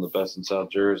that. That's one of the best in South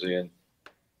Jersey, and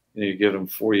you give them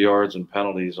 40 yards and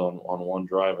penalties on one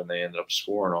drive, and they ended up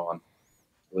scoring on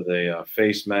with a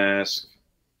face mask,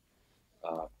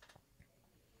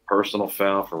 personal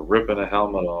foul for ripping a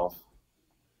helmet off.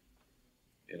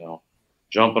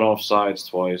 Jumping off sides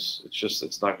twice. It's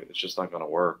just not going to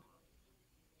work.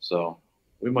 So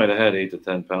we might have had 8 to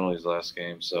 10 penalties last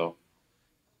game. So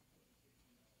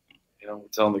we're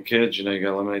telling the kids, you got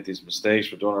to eliminate these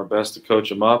mistakes. We're doing our best to coach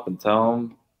them up and tell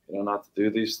them, not to do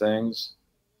these things.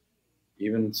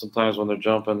 Even sometimes when they're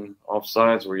jumping off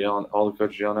sides, we're yelling, all the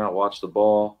coaches yelling out, watch the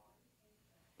ball.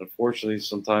 Unfortunately,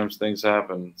 sometimes things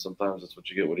happen. Sometimes that's what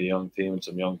you get with a young team and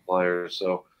some young players.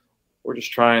 So we're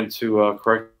just trying to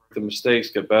correct the mistakes,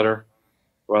 get better,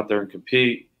 go out there and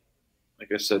compete.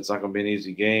 Like I said, it's not going to be an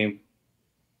easy game.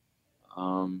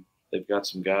 They've got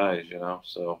some guys,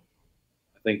 so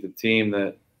I think the team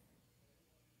that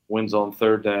wins on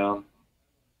third down,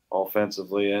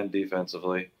 offensively and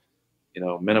defensively,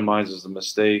 minimizes the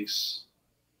mistakes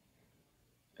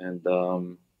and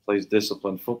plays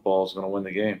disciplined football is going to win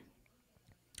the game.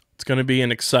 It's going to be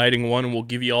an exciting one, and we'll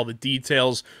give you all the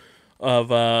details of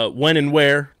when and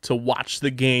where to watch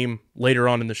the game later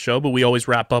on in the show. But we always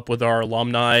wrap up with our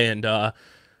alumni. And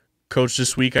Coach,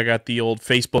 this week I got the old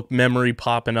Facebook memory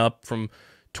popping up from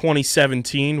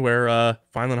 2017 where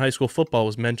Vineland High School football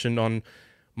was mentioned on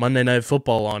Monday Night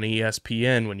Football on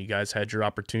ESPN when you guys had your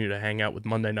opportunity to hang out with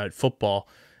Monday Night Football.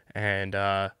 And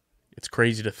it's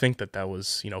crazy to think that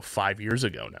was 5 years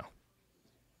ago now.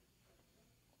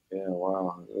 Yeah,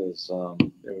 wow. It is,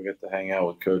 we get to hang out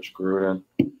with Coach Gruden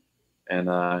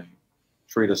and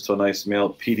treat us to a nice meal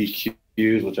at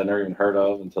PDQ's, which I never even heard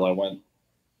of until I went,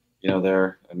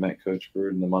 there and met Coach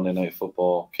Gruden, the Monday Night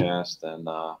Football cast, and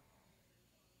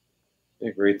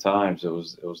great times. It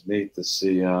was neat to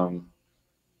see,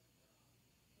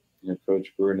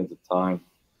 Coach Gruden at the time,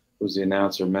 who was the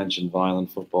announcer, mentioned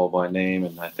Vineland football by name,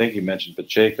 and I think he mentioned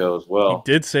Pacheco as well.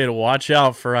 He did say to watch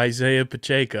out for Isaiah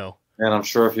Pacheco. And I'm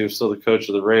sure if he was still the coach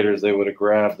of the Raiders, they would have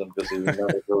grabbed him because he would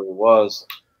never who he was.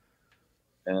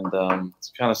 And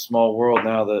it's kind of small world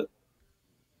now that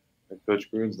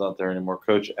Coach Gruden's not there anymore.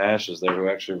 Coach Ash is there, who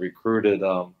actually recruited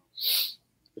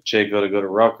Pacheco to go to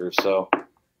Rutgers. So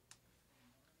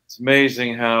it's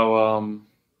amazing how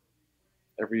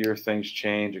every year things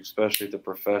change, especially at the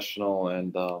professional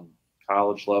and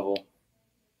college level.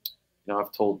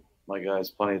 I've told my guys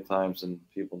plenty of times, and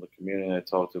people in the community I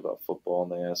talk to about football,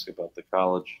 and they ask about the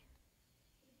college,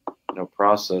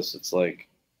 process. It's like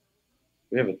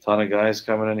we have a ton of guys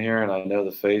coming in here, and I know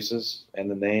the faces and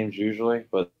the names usually,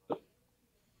 but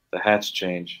the hats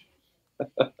change.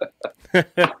 I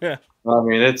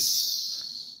mean,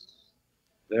 it's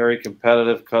very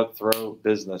competitive, cutthroat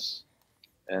business,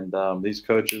 and these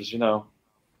coaches,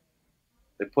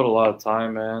 they put a lot of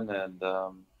time in, and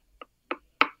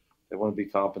They want to be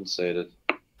compensated.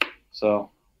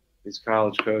 So these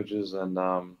college coaches and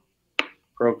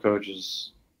pro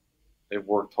coaches, they've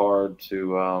worked hard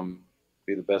to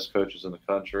be the best coaches in the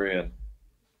country, and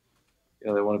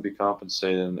they want to be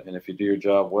compensated. And if you do your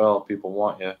job well, people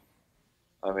want you.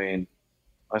 I mean,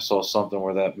 I saw something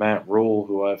where that Matt Rule,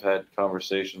 who I've had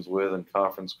conversations with and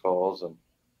conference calls, and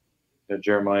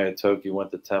Jeremiah Toki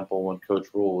went to Temple when Coach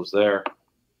Rule was there.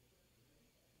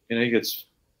 He gets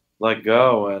let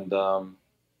go, and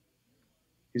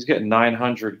he's getting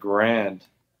 $900,000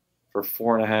 for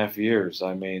 4.5 years.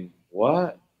 I mean,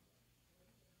 what?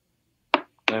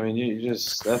 I mean, you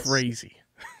just that's crazy.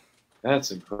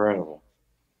 That's incredible.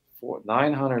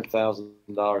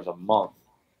 $900,000 a month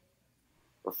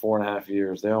for 4.5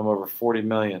 years. They owe him over $40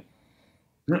 million.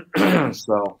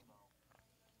 So,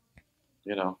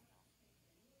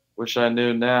 wish I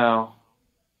knew now,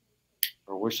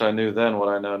 or wish I knew then what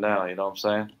I know now. You know what I'm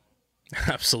saying?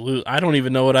 Absolutely. I don't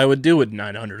even know what I would do with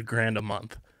 $900,000 a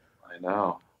month. I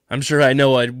know. I'm sure I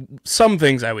know some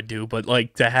things I would do, but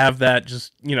like to have that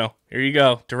just, here you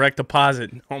go, direct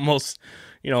deposit, almost,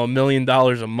 $1 million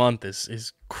a month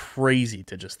is crazy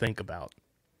to just think about.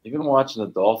 Even watching the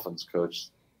Dolphins, coach,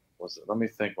 let me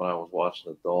think when I was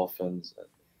watching the Dolphins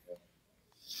and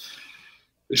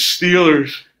the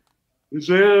Steelers. It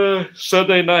was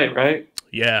Sunday night, right?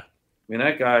 Yeah. I mean,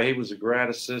 that guy, he was a grad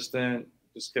assistant,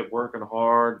 just kept working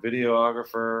hard,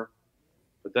 videographer.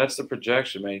 But that's the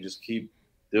projection, man. You just keep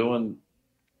doing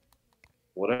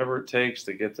whatever it takes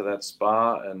to get to that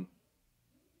spot. And,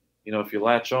 if you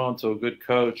latch on to a good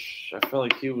coach, I feel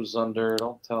like he was under,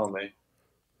 don't tell me.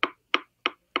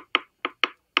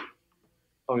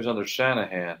 Oh, he was under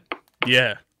Shanahan.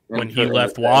 Yeah. When he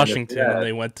left Washington and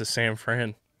they went to San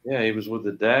Fran. Yeah, he was with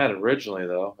the dad originally,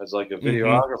 though, as like a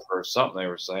videographer or something they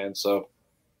were saying. So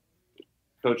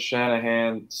Coach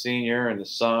Shanahan Sr. and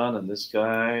his son and this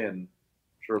guy and I'm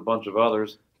sure a bunch of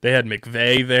others. They had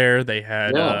McVay there. They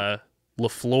had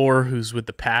LaFleur, who's with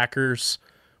the Packers,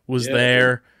 was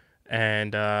there.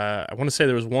 And I want to say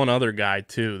there was one other guy,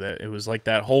 too, that it was like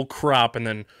that whole crop. And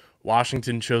then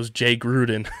Washington chose Jay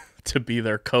Gruden to be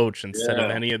their coach instead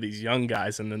of any of these young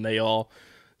guys. And then they all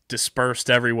dispersed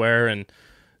everywhere. And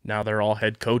now they're all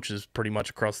head coaches pretty much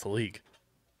across the league.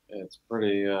 Yeah, it's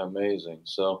pretty amazing.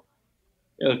 So,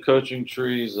 the coaching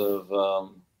trees of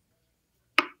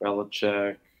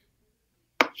Belichick,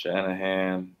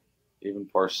 Shanahan, even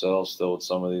Parcells still with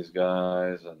some of these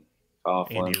guys, and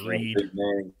Coughlin, Andy Reid. Big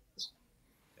names.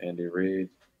 Andy Reid,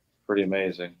 pretty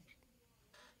amazing.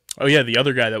 Oh yeah, the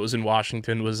other guy that was in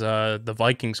Washington was the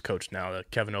Vikings coach now,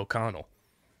 Kevin O'Connell.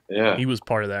 Yeah, he was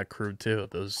part of that crew too.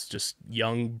 Those just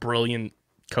young, brilliant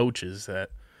coaches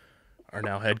that are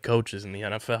now head coaches in the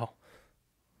NFL.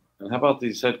 And how about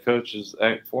these head coaches,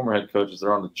 former head coaches?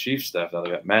 They're on the Chiefs staff now. They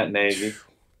got Matt Nagy.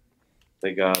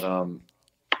 They got hold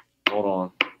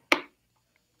on,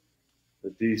 the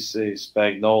DC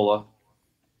Spagnuolo.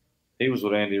 He was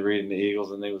with Andy Reid and the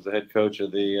Eagles, and he was the head coach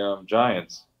of the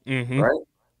Giants. Right?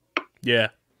 Yeah.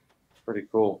 Pretty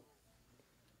cool.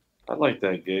 I'd like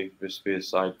that gig, just be a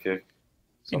sidekick.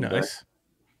 Be nice.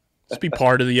 Just be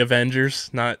part of the Avengers,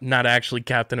 not actually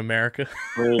Captain America.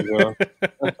 There you go.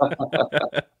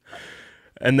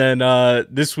 And then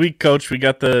this week, Coach, we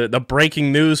got the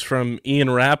breaking news from Ian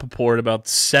Rappaport about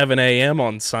 7 a.m.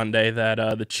 on Sunday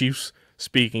that the Chiefs,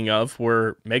 speaking of,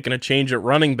 were making a change at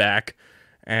running back,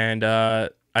 and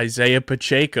Isaiah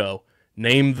Pacheco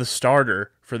named the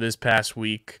starter for this past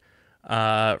week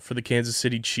for the Kansas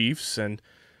City Chiefs and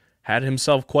had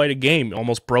himself quite a game.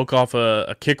 Almost broke off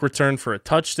a kick return for a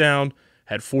touchdown,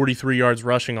 had 43 yards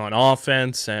rushing on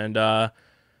offense, and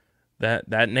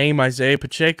that name, Isaiah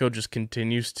Pacheco, just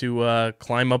continues to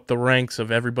climb up the ranks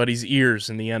of everybody's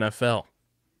ears in the NFL.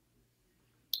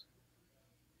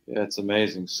 Yeah, it's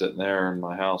amazing sitting there in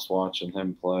my house watching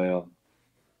him play on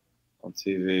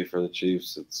TV for the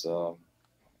Chiefs. It's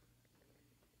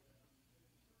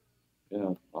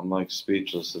I'm like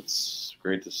speechless. It's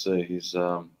great to see. He's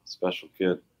a special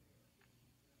kid.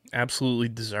 Absolutely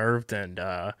deserved, and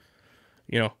I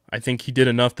think he did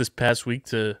enough this past week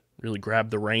to really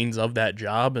grab the reins of that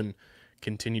job and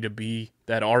continue to be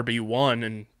that RB1.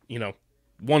 And,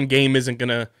 one game isn't going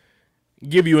to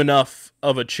give you enough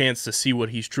of a chance to see what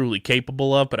he's truly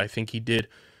capable of, but I think he did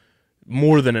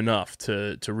more than enough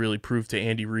to really prove to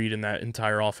Andy Reid and that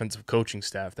entire offensive coaching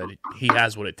staff that he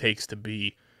has what it takes to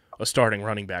be a starting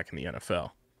running back in the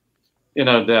NFL.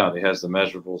 No doubt. He has the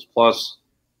measurables. Plus,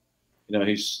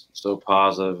 he's so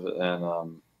positive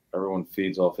and everyone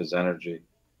feeds off his energy.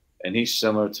 And he's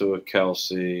similar to a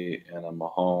Kelsey and a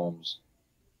Mahomes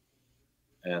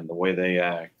and the way they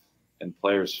act. and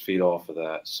players feed off of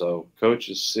that. So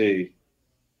coaches see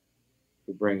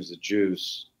who brings the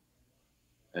juice,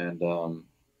 and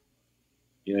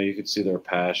you could see their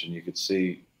passion. You could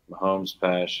see Mahomes'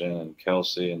 passion and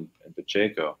Kelsey and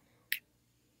Pacheco.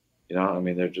 I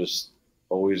mean, they're just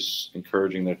always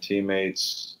encouraging their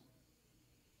teammates.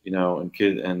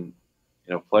 And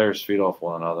players feed off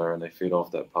one another, and they feed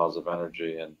off that positive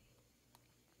energy. And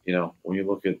when you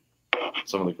look at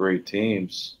some of the great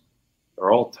teams,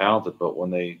 they're all talented, but when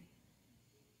they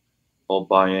all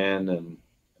buy in and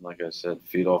like I said,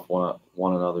 feed off one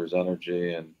another's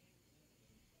energy and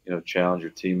challenge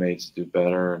your teammates to do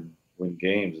better and win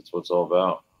games. It's what it's all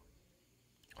about.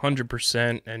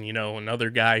 100%. And, another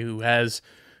guy who has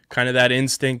kind of that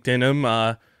instinct in him,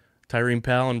 Tyreen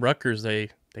Powell and Rutgers, they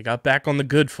got back on the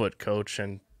good foot, Coach,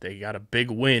 and they got a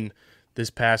big win this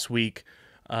past week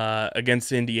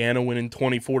against Indiana, winning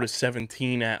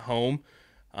 24-17 at home.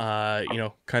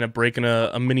 Kind of breaking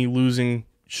a mini losing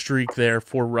streak there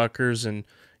for Rutgers and,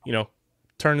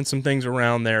 turning some things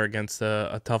around there against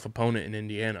a tough opponent in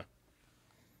Indiana.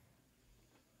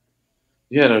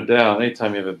 Yeah, no doubt.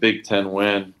 Anytime you have a Big Ten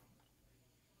win,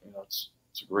 it's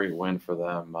a great win for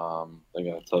them. They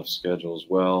got a tough schedule as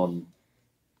well, and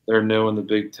they're new in the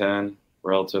Big Ten,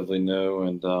 relatively new,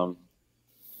 and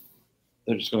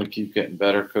they're just going to keep getting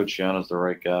better. Coach Yano's the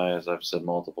right guy, as I've said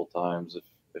multiple times.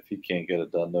 If he can't get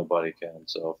it done, nobody can.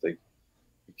 So if they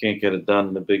can't get it done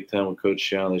in the Big Ten with Coach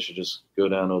Yano, they should just go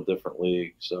down to a different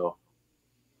league. So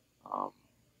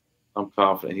I'm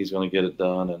confident he's going to get it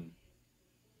done and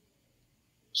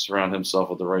surround himself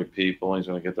with the right people. He's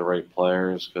going to get the right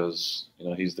players because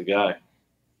he's the guy,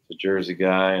 the Jersey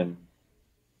guy, and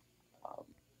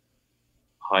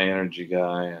high energy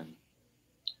guy, and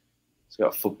he's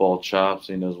got football chops.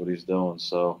 He knows what he's doing.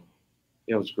 So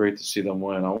it was great to see them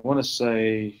win. I want to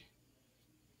say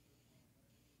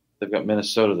they've got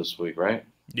Minnesota this week, right?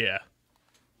 Yeah,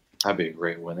 that'd be a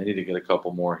great win. They need to get a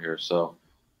couple more here. So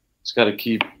it's got to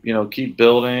keep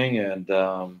building, and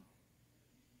they're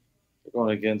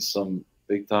going against some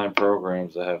big time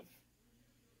programs that have a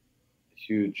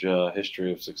huge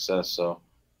history of success. So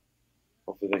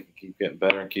hopefully they can keep getting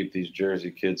better and keep these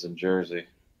Jersey kids in Jersey.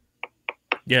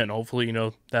 Yeah, and hopefully,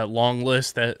 that long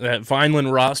list, that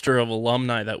Vineland roster of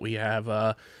alumni that we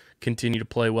have continue to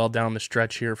play well down the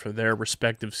stretch here for their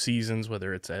respective seasons,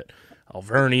 whether it's at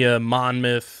Alvernia,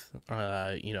 Monmouth.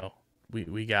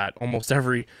 We got almost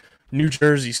every New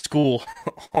Jersey school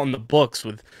on the books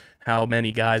with how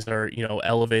many guys are,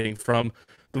 elevating from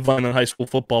the Vineland High School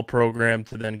football program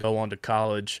to then go on to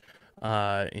college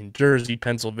in Jersey,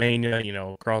 Pennsylvania,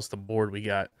 across the board.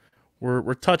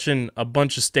 We're touching a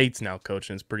bunch of states now, Coach,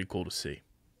 and it's pretty cool to see.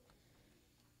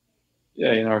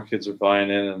 Yeah, our kids are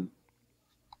buying in, and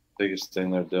the biggest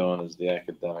thing they're doing is the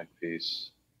academic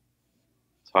piece.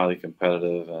 It's highly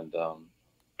competitive, and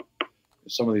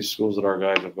some of these schools that our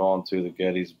guys have gone to, the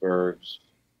Gettysburgs,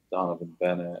 Donovan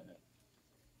Bennett,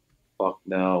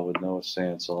 Bucknell with Noah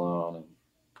Sansalone,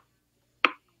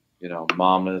 and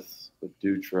Monmouth with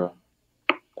Dutra.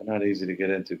 They're not easy to get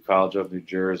into. College of New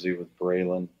Jersey with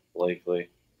Braylon, Blakely.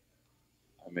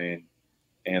 I mean,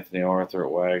 Anthony Arthur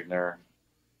at Wagner.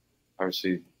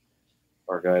 Obviously,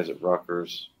 our guys at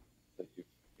Rutgers that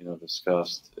you've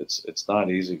discussed. It's not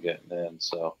easy getting in.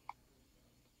 So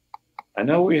I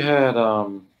know we had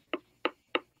I'm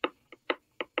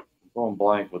going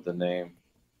blank with the name,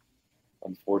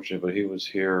 unfortunately, but he was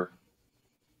here.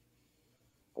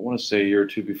 I want to say a year or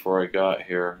two before I got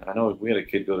here. I know we had a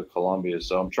kid go to Columbia,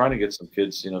 so I'm trying to get some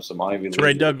kids, some Ivy League.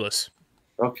 Ray Douglas.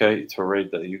 Okay, Teray,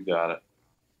 that you got it.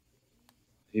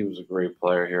 He was a great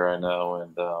player here, I know,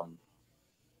 and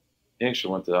he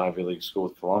actually went to Ivy League school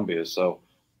with Columbia. So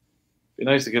it'd be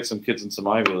nice to get some kids in some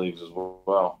Ivy Leagues as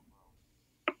well.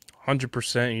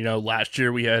 100%. Last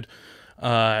year we had,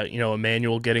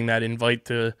 Emmanuel getting that invite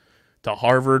to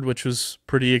Harvard, which was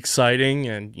pretty exciting,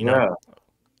 and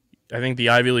I think the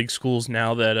Ivy League schools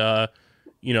now that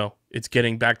it's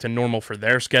getting back to normal for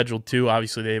their schedule too.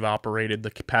 Obviously, they've operated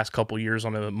the past couple years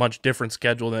on a much different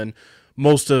schedule than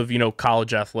most of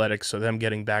college athletics. So them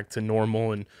getting back to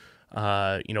normal and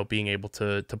being able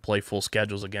to play full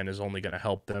schedules again is only going to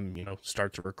help them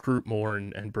start to recruit more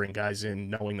and bring guys in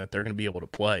knowing that they're going to be able to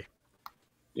play.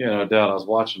 Yeah, no doubt. I was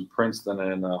watching Princeton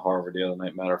and Harvard the other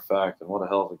night. Matter of fact, and what a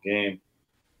hell of a game!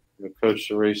 Coach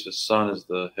Sureish's son is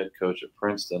the head coach at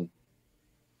Princeton.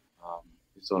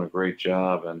 He's doing a great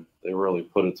job, and they really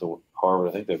put it to Harvard.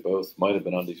 I think they both might have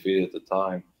been undefeated at the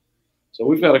time. So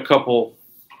we've got a couple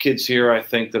kids here, I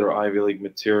think, that are Ivy League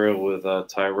material with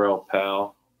Tyrell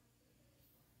Powell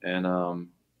and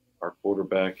our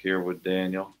quarterback here with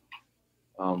Daniel.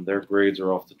 Their grades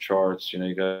are off the charts.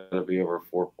 You got to be over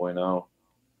 4.0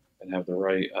 and have the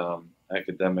right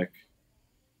academic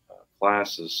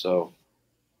classes. So,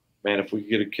 man, if we could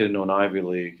get a kid into an Ivy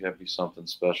League, that'd be something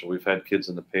special. We've had kids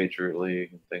in the Patriot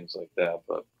League and things like that,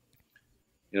 but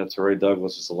Teray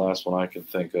Douglas is the last one I can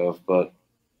think of. But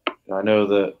I know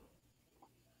that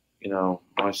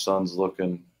my son's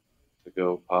looking to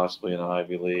go possibly in an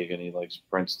Ivy League, and he likes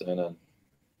Princeton, and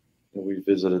we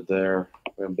visited there.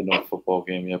 We haven't been to a football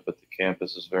game yet, but the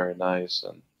campus is very nice,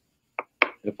 and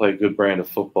they play a good brand of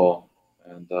football.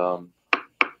 And we'll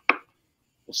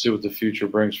see what the future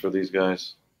brings for these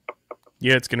guys.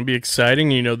 Yeah, it's going to be exciting.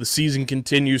 The season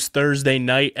continues Thursday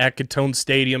night at Gittone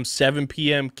Stadium, 7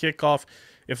 p.m. kickoff,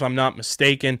 if I'm not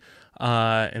mistaken.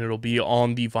 And it'll be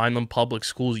on the Vineland Public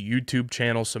Schools YouTube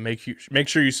channel, so make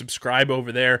sure you subscribe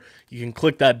over there. You can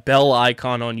click that bell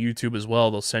icon on YouTube as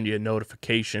well. They'll send you a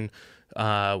notification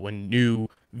when new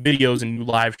videos and new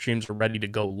live streams are ready to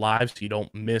go live, so you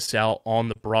don't miss out on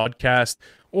the broadcast.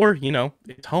 Or,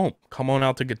 it's home. Come on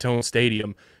out to Gittone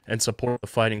Stadium and support the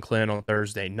Fighting Clan on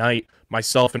Thursday night.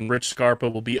 Myself and Rich Scarpa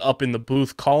will be up in the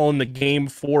booth calling the game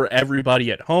for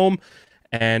everybody at home.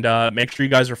 And make sure you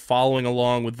guys are following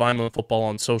along with Vineland Football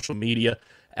on social media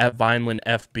at Vineland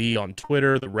FB on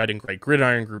Twitter, the Red and Gray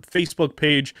Gridiron Group Facebook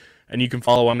page, and you can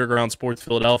follow Underground Sports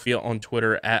Philadelphia on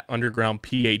Twitter at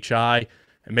UndergroundPHI.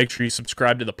 And make sure you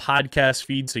subscribe to the podcast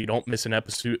feed so you don't miss an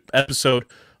episode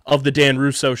of the Dan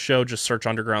Russo Show. Just search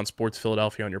Underground Sports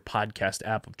Philadelphia on your podcast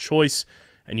app of choice,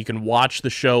 and you can watch the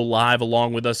show live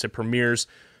along with us. It premieres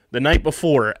the night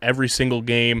before every single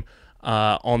game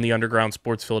on the Underground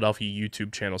Sports Philadelphia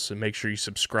YouTube channel. So make sure you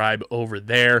subscribe over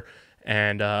there,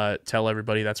 and tell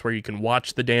everybody that's where you can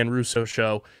watch the Dan Russo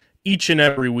Show each and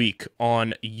every week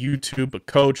on YouTube. But,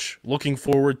 Coach, looking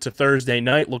forward to Thursday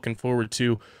night, looking forward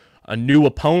to a new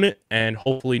opponent, and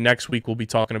hopefully next week we'll be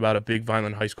talking about a big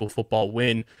Vineland High School football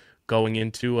win going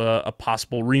into a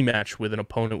possible rematch with an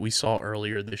opponent we saw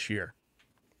earlier this year.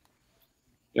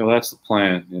 That's the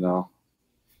plan,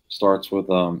 Starts with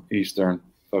Eastern,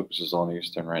 focuses on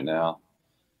Eastern right now.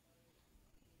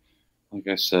 Like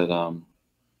I said,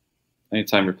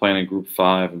 anytime you're playing in Group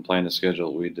 5 and playing the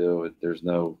schedule that we do, there's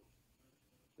no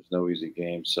easy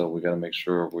game. So we got to make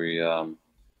sure we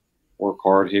work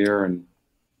hard here and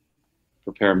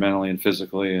prepare mentally and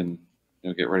physically, and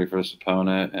get ready for this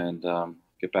opponent, and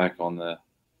get back on the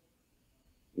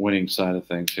winning side of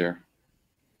things here.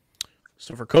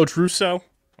 So for Coach Russo,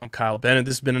 I'm Kyle Bennett.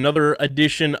 This has been another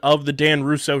edition of the Dan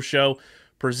Russo Show,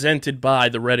 presented by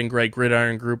the Red and Gray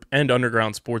Gridiron Group and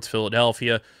Underground Sports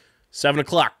Philadelphia. 7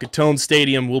 o'clock, Gittone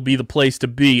Stadium will be the place to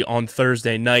be on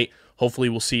Thursday night. Hopefully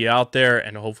we'll see you out there,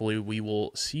 and hopefully we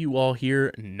will see you all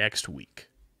here next week.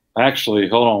 Actually,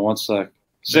 hold on one sec.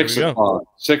 6 o'clock.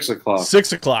 6 o'clock.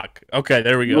 6 o'clock. Okay,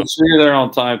 there we go. We'll see you there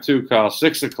on time too, Kyle.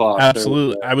 6 o'clock.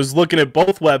 Absolutely. I was looking at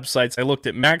both websites. I looked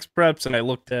at Max Preps and I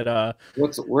looked at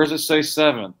where does it say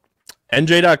 7?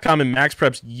 NJ.com and Max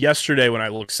Preps yesterday when I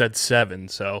looked said 7.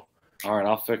 So all right,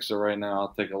 I'll fix it right now.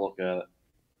 I'll take a look at it.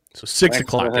 So 6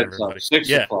 o'clock, everybody. 6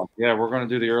 o'clock. Yeah, we're going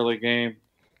to do the early game.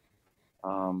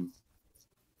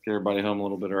 Get everybody home a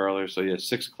little bit earlier. So yeah,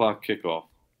 6 o'clock kickoff.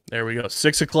 There we go.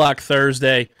 6 o'clock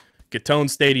Thursday. Gittone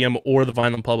Stadium or the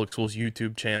Vineland Public Schools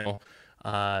YouTube channel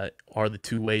are the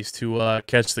two ways to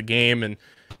catch the game. And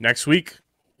next week,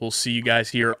 we'll see you guys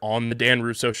here on the Dan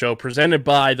Russo Show, presented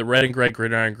by the Red and Gray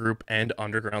Gridiron Group and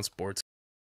Underground Sports